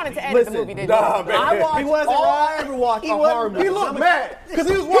 wasn't. You wanted to end Listen, the movie, didn't Nah, you? man. I watched He wasn't all right. I ever watched He a wasn't- horror movie. He looked mad because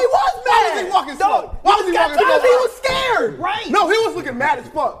he was. He was Why was mad. he walking No, slow? Why was he walking slow? Because he was scared. Right. No, he was looking mad as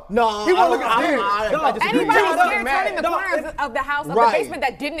fuck. No, he I wasn't looking scared. I disagree. Anybody He was scared mad. turning the No, corners of the house, of Right. the basement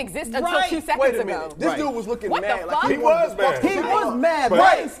that didn't exist until Right. 2 Wait seconds a ago? minute. This Right. dude was looking What the mad. fuck? He was mad. He was mad, But-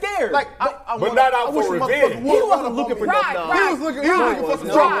 but he ain't scared. Like, But not out for revenge. He wasn't looking for Right, no. right. He was looking for some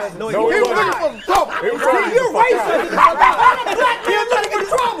No, trouble. no, No, He he was wasn't. looking for some trouble. He was trying to You're get the fuck racist. out. Black man trying to get in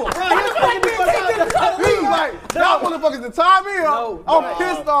trouble. He was like, y'all motherfuckers to tie me up. No, I'm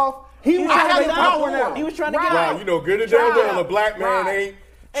pissed off. He I have was the power now. He was trying to Right. get Wow, out. you know good and damn well a black man ain't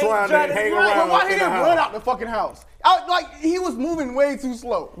trying to hang But around why he in the didn't run house. out the fucking house? Like he was moving way too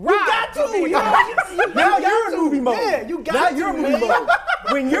slow. Right. Now you're in movie mode. Yeah, you got now to, you're in movie mode.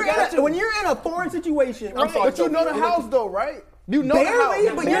 When you're in a foreign situation, I'm sorry, But you know the house though, right? You know the barely,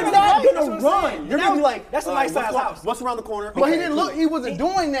 house. but you're not gonna run. You're gonna be like, That's a nice size house. What's around the corner? But he Okay, didn't cool. look. He wasn't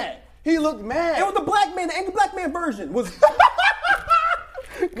doing that. He looked mad. It was the black man, the angry black man version. Was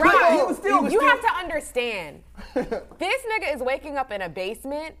Right. He was still- you have to understand. This nigga is waking up in a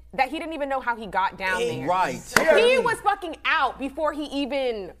basement that he didn't even know how he got down there. right. He was fucking out before he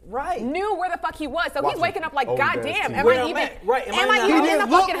even knew where the fuck he was. So he's waking up like, Old goddamn, ass am TV. I Where I'm even, at. Right, am I am not- I He even in didn't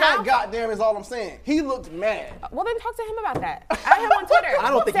the look fucking like house? goddamn. Is all I'm saying. He looked mad. Well, then talk to him about that. Add him on Twitter. I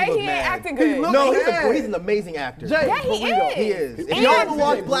don't think Say he looked ain't mad. acting good. looked- No, mad. he's an amazing actor. Jay, Yeah, he Burrito. is. He is. If And- you ever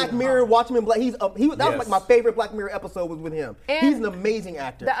watch Black Mirror, watch him in Black. That was Yes. like my favorite Black Mirror episode was with him. And He's an amazing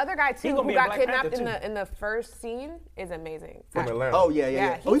actor. The other guy too, gonna who be in got Black kidnapped Panther, in the first scene, is amazing. From Atlanta. Oh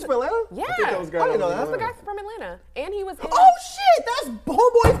yeah. Oh, he's from Atlanta? Yeah. I think that was the guy I didn't know that was that. in That's the Atlanta. guy from Atlanta, and he was. In, Oh shit, that's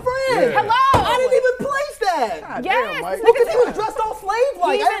homeboy's friend. Yeah. Hello. I didn't even place that. Yes, Mike. this Well, because nigga's he was dressed all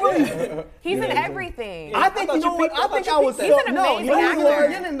slave-like. He's I didn't really. He's in everything. I think I you thought know you what? peeped- I I think thought I you was peeped so that. He's an no. amazing You know what it actor.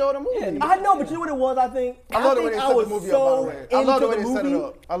 was? You didn't know the movie. I know, but you know what it was? I think I love the way they I set the was movie up. By so the way, I love the way into they set it movie.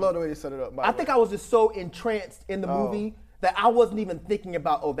 up. I love the way they set it up. by I the think way. I was just so entranced in the movie that I wasn't even thinking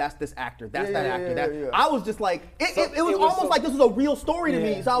about, oh, that's this actor, that's Yeah, that yeah, actor. yeah, that yeah. I was just like, it was it was almost so- like this was a real story to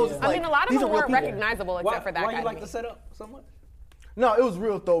me. Yeah, So I was yeah. just I like, mean, a lot of these them are real weren't people. recognizable except for that why guy. you like the setup so much? No, it was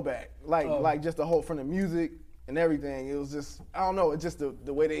real throwback. Like just the whole from the music and everything. It was just I don't know. It's just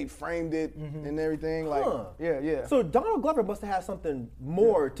the way they framed it and everything. Like Huh. yeah. So Donald Glover must have had something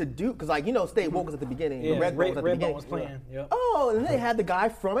more to do, because like, you know, Stay Woke was at the beginning, Yeah, Redbone was at the Redbone beginning. was playing. Yep. Oh, and they had the guy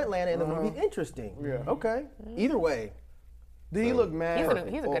from Atlanta in the movie. Interesting. Yeah. Okay. Either way, Did he look mad?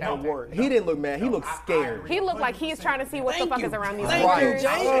 He's a good or actor. worried? he didn't look mad. He looked scared. He looked like he's trying to see what the fuck is around these Thank actors. you,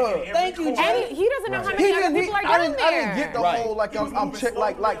 Jay. Thank you, And Jay. he doesn't know how He many other didn't. people are I down didn't there. get the Right. whole like I'm check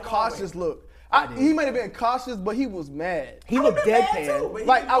like cautious look. He might have been cautious, but he was mad. He looked deadpan.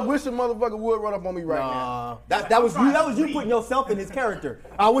 Like I wish a motherfucker would run up on me right now. That was you. That was you putting yourself in his character.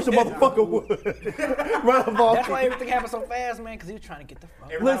 I wish a motherfucker would. Run up on That's me. why everything happened so fast, man, because he was trying to get the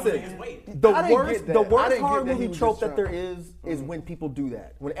fuck. Listen, the I didn't worst, get that. the I worst didn't horror get that he movie was trope just that trying- there is when people do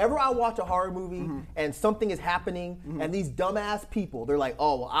that. Whenever I watch a horror movie and something is happening and these dumbass people, they're like,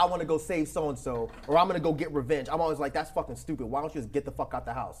 oh, well, I want to go save so-and-so or I'm going to go get revenge. I'm always like, that's fucking stupid. Why don't you just get the fuck out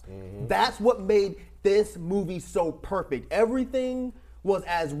the house? That's what made this movie so perfect. Everything was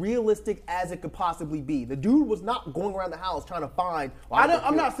as realistic as it could possibly be. The dude was not going around the house trying to find.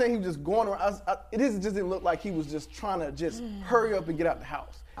 I'm not saying he was just going around. Just didn't look like he was just trying to just hurry up and get out the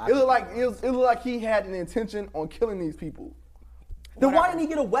house. It looked like he had an intention on killing these people. Then why didn't he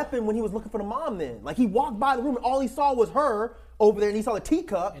get a weapon when he was looking for the mom then? Like, he walked by the room and all he saw was her over there and he saw the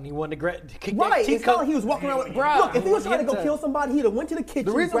teacup. And he wanted to kick Right, that it's teacup. not like he was walking around with, look, if he was trying to go kill somebody, he'd have went to the kitchen,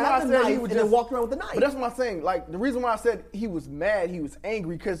 The reason why I grabbed the said knife, he was and then just walked around with the knife. But that's what I'm saying. Like the reason why I said he was mad, he was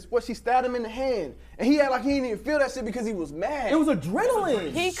angry, because she stabbed him in the hand, and he had like he didn't even feel that shit because he was mad. It was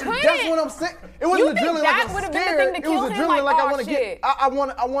adrenaline. He couldn't. That's what I'm saying. It wasn't You think adrenaline that like I'm would've been the scared. thing to It was kill him? adrenaline Like, I oh, want to shit. get. I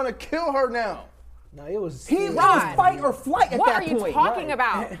want to kill her now. No, it was. He was Rod, fight or flight at What that are you point. talking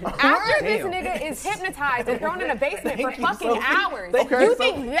about? After this Damn. nigga is hypnotized and thrown in a basement for Thank you, fucking Sophie. hours, Okay, you so-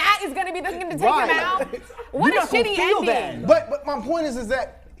 think that is gonna be the thing to take Right. him out? What You're a not gonna shitty feel ending. that. But my point is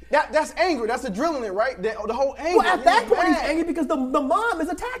that That's anger. That's adrenaline, right? The whole anger. Well, at that point, he's angry because the mom is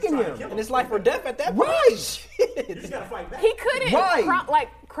attacking him. And it's life or death at that point. Right. He's gotta fight back. He couldn't Right.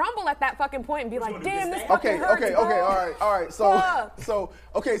 crumble at that fucking point and be like, damn, this fucking hurts, Okay, bro. all right. So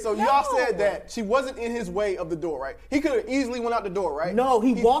No. y'all said that she wasn't in his way of the door, right? He could have easily went out the door, right? No,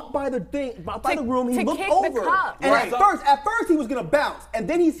 he walked by the thing, by the room. He to looked kick the over, cup. and Right. at first he was gonna bounce, and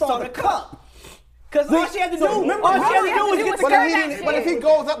then he saw the cup. Because all she had to do, So remember, all she had all to do was get the stir that But if he shit.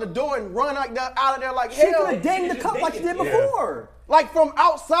 goes out the door and run out of there like She hell, could have dinged the cup like she did before. like from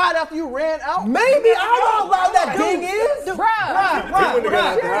outside after you ran out. Maybe, I don't know how loud that ding is.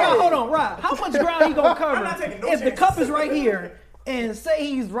 Bruh. Hold on, Rob. How much ground he gonna cover if the cup is right here and say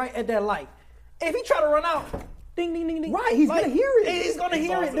he's right at that light? If he try to run out, ding, ding, ding, ding. Right, he's gonna hear it. He's gonna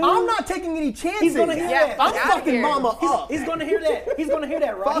hear it, dude. I'm not taking any chances. He's gonna hear that. I'm Get outta fucking here. mama up. He's gonna hear that. He's gonna hear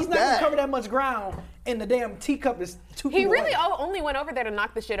that, Rob. Fuck He's not that. gonna cover that much ground, and the damn teacup is 2 feet He really away. only went over there to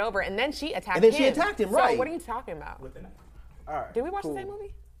knock the shit over, and then she attacked And then him. she attacked him, So right. what are you talking about? All right. Did we watch cool. the same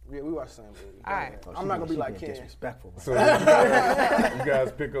movie? Yeah, we watched the same movie. All right. I'm not gonna be like Ken. Disrespectful. So you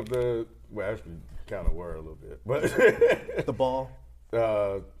guys pick up well, actually, kind of were a little bit, but The ball.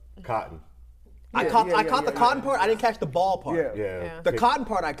 cotton. I caught the cotton part. I didn't catch the ball part. Yeah. The cotton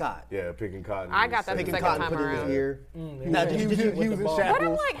part I got. Yeah, picking cotton. I got that the Picking second cotton, time put it in around. his ear. Now, He was in But I'm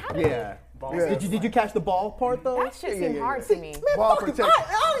shackles. like, how did Yeah. Did you catch the ball part though? that shit seemed hard to me? Man, Ball fuck him. protection.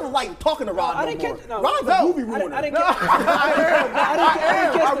 I don't even like talking to Rod I no didn't more. catch. No, Rod's no, a movie I ruiner. didn't catch.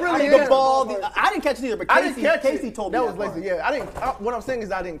 I really the am. ball. I didn't catch it either, but I didn't catch Casey it. told me that was part. lazy. Yeah, I didn't. What I'm saying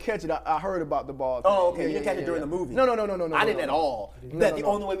is I didn't catch it. I heard about the ball. Oh, okay. Yeah, You didn't catch it during the movie. No. I didn't at all. That the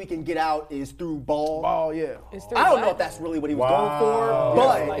only way we can get out is through ball. Ball, yeah. It's through I don't what? know if that's really what he was Wow. going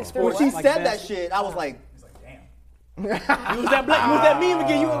for, Like but sports, when she like said that basketball. shit, I was like, You was that meme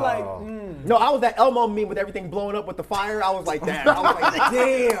again. You were like, no, I was that Elmo meme with everything blowing up with the fire. I was like that. I was like,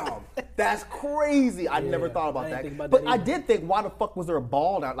 damn, that's crazy. I never thought about I didn't that. think about But that I either. did think, why the fuck was there a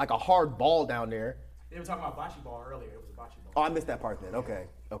ball down, like a hard ball down there? They were talking about bocce ball earlier. It was a bocce ball. Oh, I missed that part then. Okay.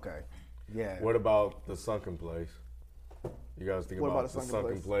 Yeah. What about the sunken place? You guys think What about about the the sunken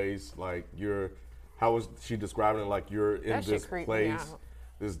sunken place? Like how was she describing it? Like you're in That shit this creeped me place, out.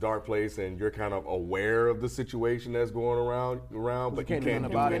 this dark place, and you're kind of aware of the situation that's going around, but you can't do can't nothing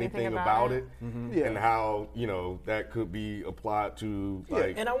do about it. anything Anything about about it. Yeah. And how that could be applied to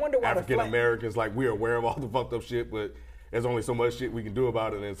like and I wonder why the African Americans. Like we're aware of all the fucked up shit, but there's only so much shit we can do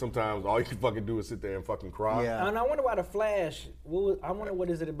about it, and sometimes all you can fucking do is sit there and fucking cry. Yeah. and I wonder why the Flash. I wonder what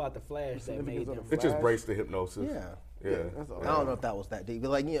is it about the Flash that made them. It just breaks the hypnosis. Yeah. That's all. I don't know if that was that deep, but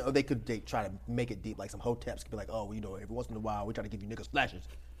like they could try to make it deep. Like some hoteps could be like, oh, every once in a while we try to give you niggas flashes,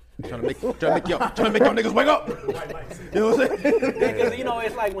 trying to make y'all niggas wake up. You know what I'm saying? Because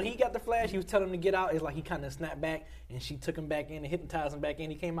it's like when he got the Flash, he was telling him to get out. It's like he kind of snapped back, and she took him back in and hypnotized him back in.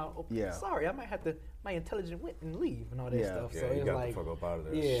 He came out. Oh, Yeah. Sorry, I might have to. My intelligence went and leave and all that Yeah. stuff. Yeah, So you it's got like, the fuck up out of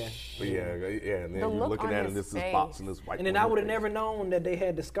there. yeah. But yeah, and then The you're look looking on at his him, this is face. box and this white. And then I would have face. never known that they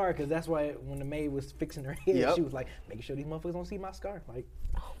had the scar, because that's why when the maid was fixing her head, Yep. she was like, making sure these motherfuckers don't see my scar. Like,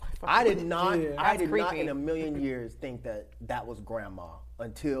 I did not. Yeah. I did That's not creepy. in a million years think that was grandma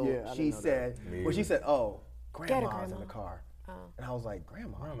until Yeah, I she didn't know said when she said, "Oh, Get it, grandma's in Grandma. the car," and I was like,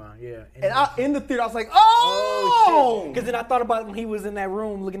 "Grandma." Grandma, yeah. And in the theater, I was like, "Oh, Because then I thought about when he was in that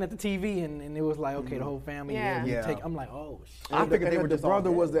room looking at the TV, and it was like, okay, the whole family. Yeah. Yeah. I'm like, oh, shit. I figured they were the just all brother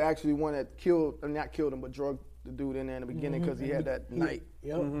dead. was the actually one that not killed him, but drugged the dude in there in the beginning because he had that night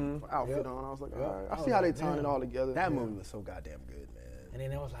Yep. outfit on. I was like, all right, I see how they tying it all together. That movie was so goddamn good, man." And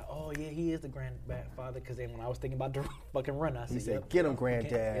then I was like, oh, yeah, he is the grandfather. Because then when I was thinking about the fucking run, I said, He said, yep, "Get him,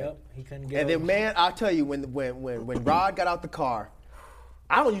 granddad." Yep, he couldn't go. And then, man, I'll tell you, when Rod got out the car,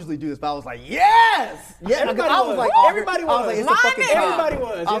 I don't usually do this, but I was like, yes! Yeah, Everybody I was was. like, Everybody I was like, was. it's the fucking Lyman. cop. Everybody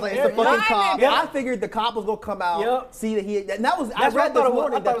was. I was like, it's the Everybody fucking was. cop. Yep. I figured the cop was gonna come out, Yep. see that he, and that was, I That's what I read thought this it was.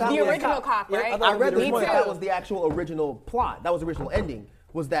 morning I thought that it was The Yeah. original cop, Yeah, right? I read this Me morning too. that was the actual original plot. That was the original ending,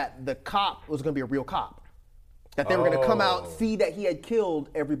 was that the cop was gonna be a real cop. That they were going to come out, see that he had killed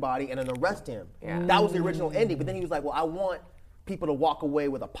everybody, and then arrest him. Yeah. That was the original ending. But then he was like, well, I want people to walk away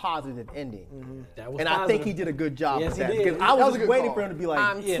with a positive ending. That was And I think positive. he did a good job Yes, with he that. did. Because I That was was a just good waiting call. for him to be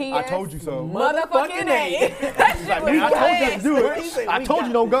like, TS I told you so. Motherfucking A. That shit was I told you to lit. do He it. said, I "We told got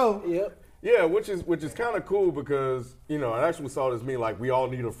you don't this." go. Yep. Yeah, which is kind of cool because I actually saw this meme like we all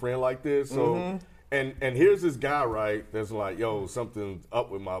need a friend like this. So and here's this guy right that's like, yo, something's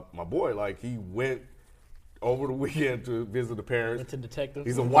up with my boy. Like he went over the weekend to visit the parents. Went to detectives.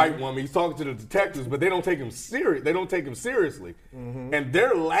 He's a white woman. He's talking to the detectives, but they don't take him serious. They don't take him seriously, and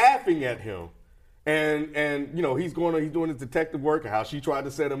they're laughing at him. And he's doing his detective work and how she tried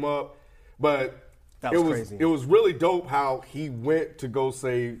to set him up, but That was crazy. It was really dope how he went to go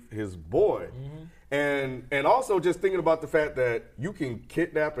save his boy. And also just thinking about the fact that you can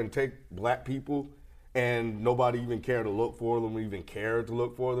kidnap and take black people and nobody even care to look for them, even care to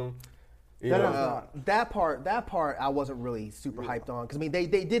look for them. That part I wasn't really super hyped on, because I mean they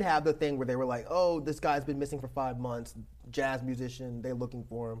did have the thing where they were like, oh, this guy's been missing for 5 months, jazz musician, they're looking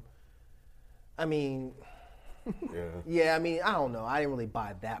for him. I mean, I mean, I don't know. I didn't really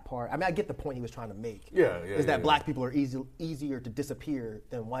buy that part. I mean, I get the point he was trying to make. Is that black people are easier to disappear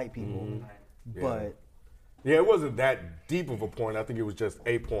than white people, but. Yeah, it wasn't that deep of a point. I think it was just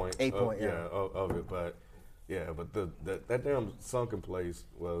a point. Of it. But that damn sunken place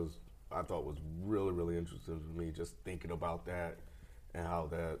I thought was really, really interesting to me, just thinking about that and how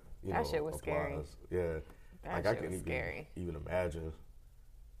that shit was scary. Yeah, that I can't even imagine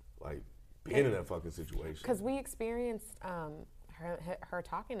like being in that fucking situation. Because we experienced her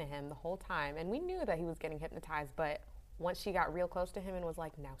talking to him the whole time, and we knew that he was getting hypnotized, but once she got real close to him and was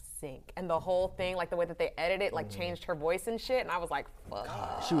like, now sink. And the whole thing, like the way that they edited it, like changed her voice and shit. And I was like, fuck.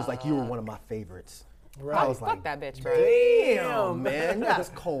 God, she was like, you were one of my favorites. Right. I was fuck like, that bitch, bro. Damn, man. That's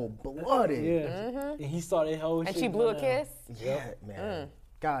cold-blooded. Yeah. And he started whole shit. And she blew a kiss? Yeah, man.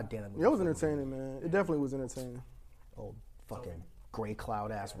 God damn it. It was entertaining, man. It definitely was entertaining. Old fucking gray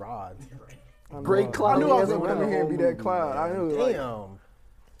cloud-ass Rod. Gray cloud? I knew I was going to come in here and be that cloud. I knew. Damn.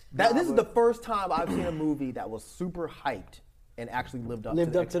 This is the first time I've seen a movie that was super hyped and actually lived up to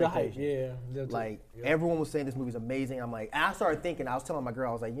the hype. Yeah. Like, everyone was saying this movie's amazing. I'm like, and I started thinking, I was telling my girl,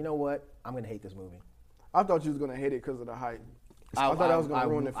 I was like, you know what? I'm going to hate this movie. I thought you was going to hate it because of the hype. I thought I was going to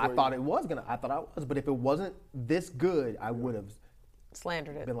ruin it for you. I thought I was, but if it wasn't this good, I would have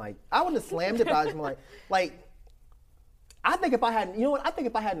slandered it. Been like, I wouldn't have slammed it, but I was like, I think if I hadn't, you know what? I think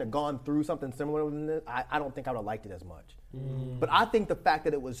if I hadn't gone through something similar than this, I don't think I would have liked it as much. But I think the fact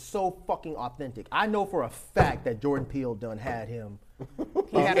that it was so fucking authentic. I know for a fact that Jordan Peele done had him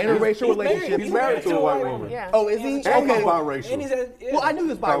interracial relationship. He's married to a white woman. Yeah. Oh, is he? And he's biracial. Well, I knew he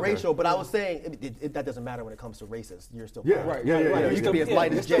was biracial, but I was saying that doesn't matter when it comes to races. You're still black. Right. You can be as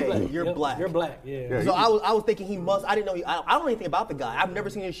light as Jay. You're black. You're black. Yeah. So I was thinking he must. I didn't know. I don't know anything about the guy. I've never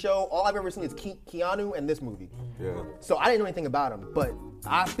seen his show. All I've ever seen is Keanu and this movie. Yeah. So I didn't know anything about him, but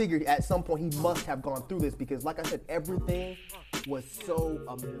I figured at some point he must have gone through this because, like I said, everything was so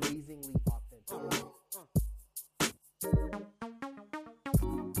amazingly authentic.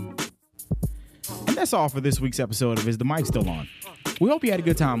 And that's all for this week's episode of Is the Mic Still On? We hope you had a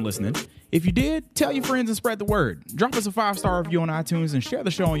good time listening. If you did, tell your friends and spread the word. Drop us a 5-star review on iTunes and share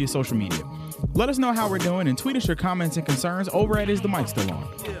the show on your social media. Let us know how we're doing and tweet us your comments and concerns over at Is the Mic Still On?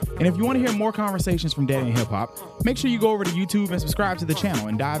 And if you want to hear more conversations from Daddy and Hip Hop, make sure you go over to YouTube and subscribe to the channel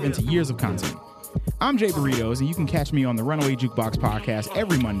and dive into years of content. I'm Jay Burritos, and you can catch me on the Runaway Jukebox podcast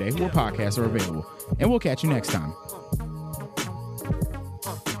every Monday where podcasts are available. And we'll catch you next time.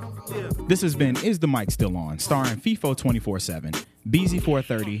 This has been Is the Mic Still On? Starring FIFO 24/7,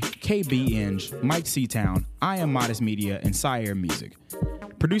 BZ430, KB Inge, Mike Seatown, I Am Modest Media, and Sire Music.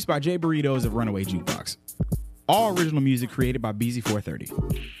 Produced by Jay Burritos of Runaway Jukebox. All original music created by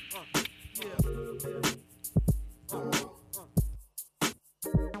BZ430.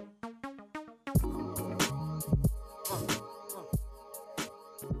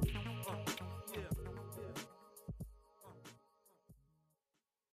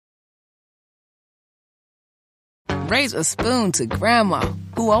 Raise a spoon to Grandma,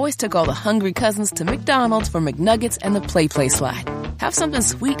 who always took all the hungry cousins to McDonald's for McNuggets and the Play Slide. Have something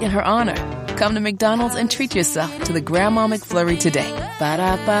sweet in her honor. Come to McDonald's and treat yourself to the Grandma McFlurry today.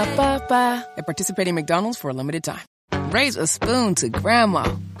 Ba-da-ba-ba-ba. At participating McDonald's for a limited time. Raise a spoon to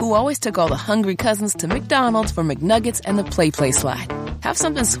Grandma, who always took all the hungry cousins to McDonald's for McNuggets and the Play Slide. Have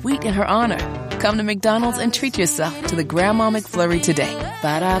something sweet in her honor. Come to McDonald's and treat yourself to the Grandma McFlurry today.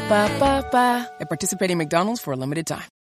 Ba-da-ba-ba-ba. At participating McDonald's for a limited time.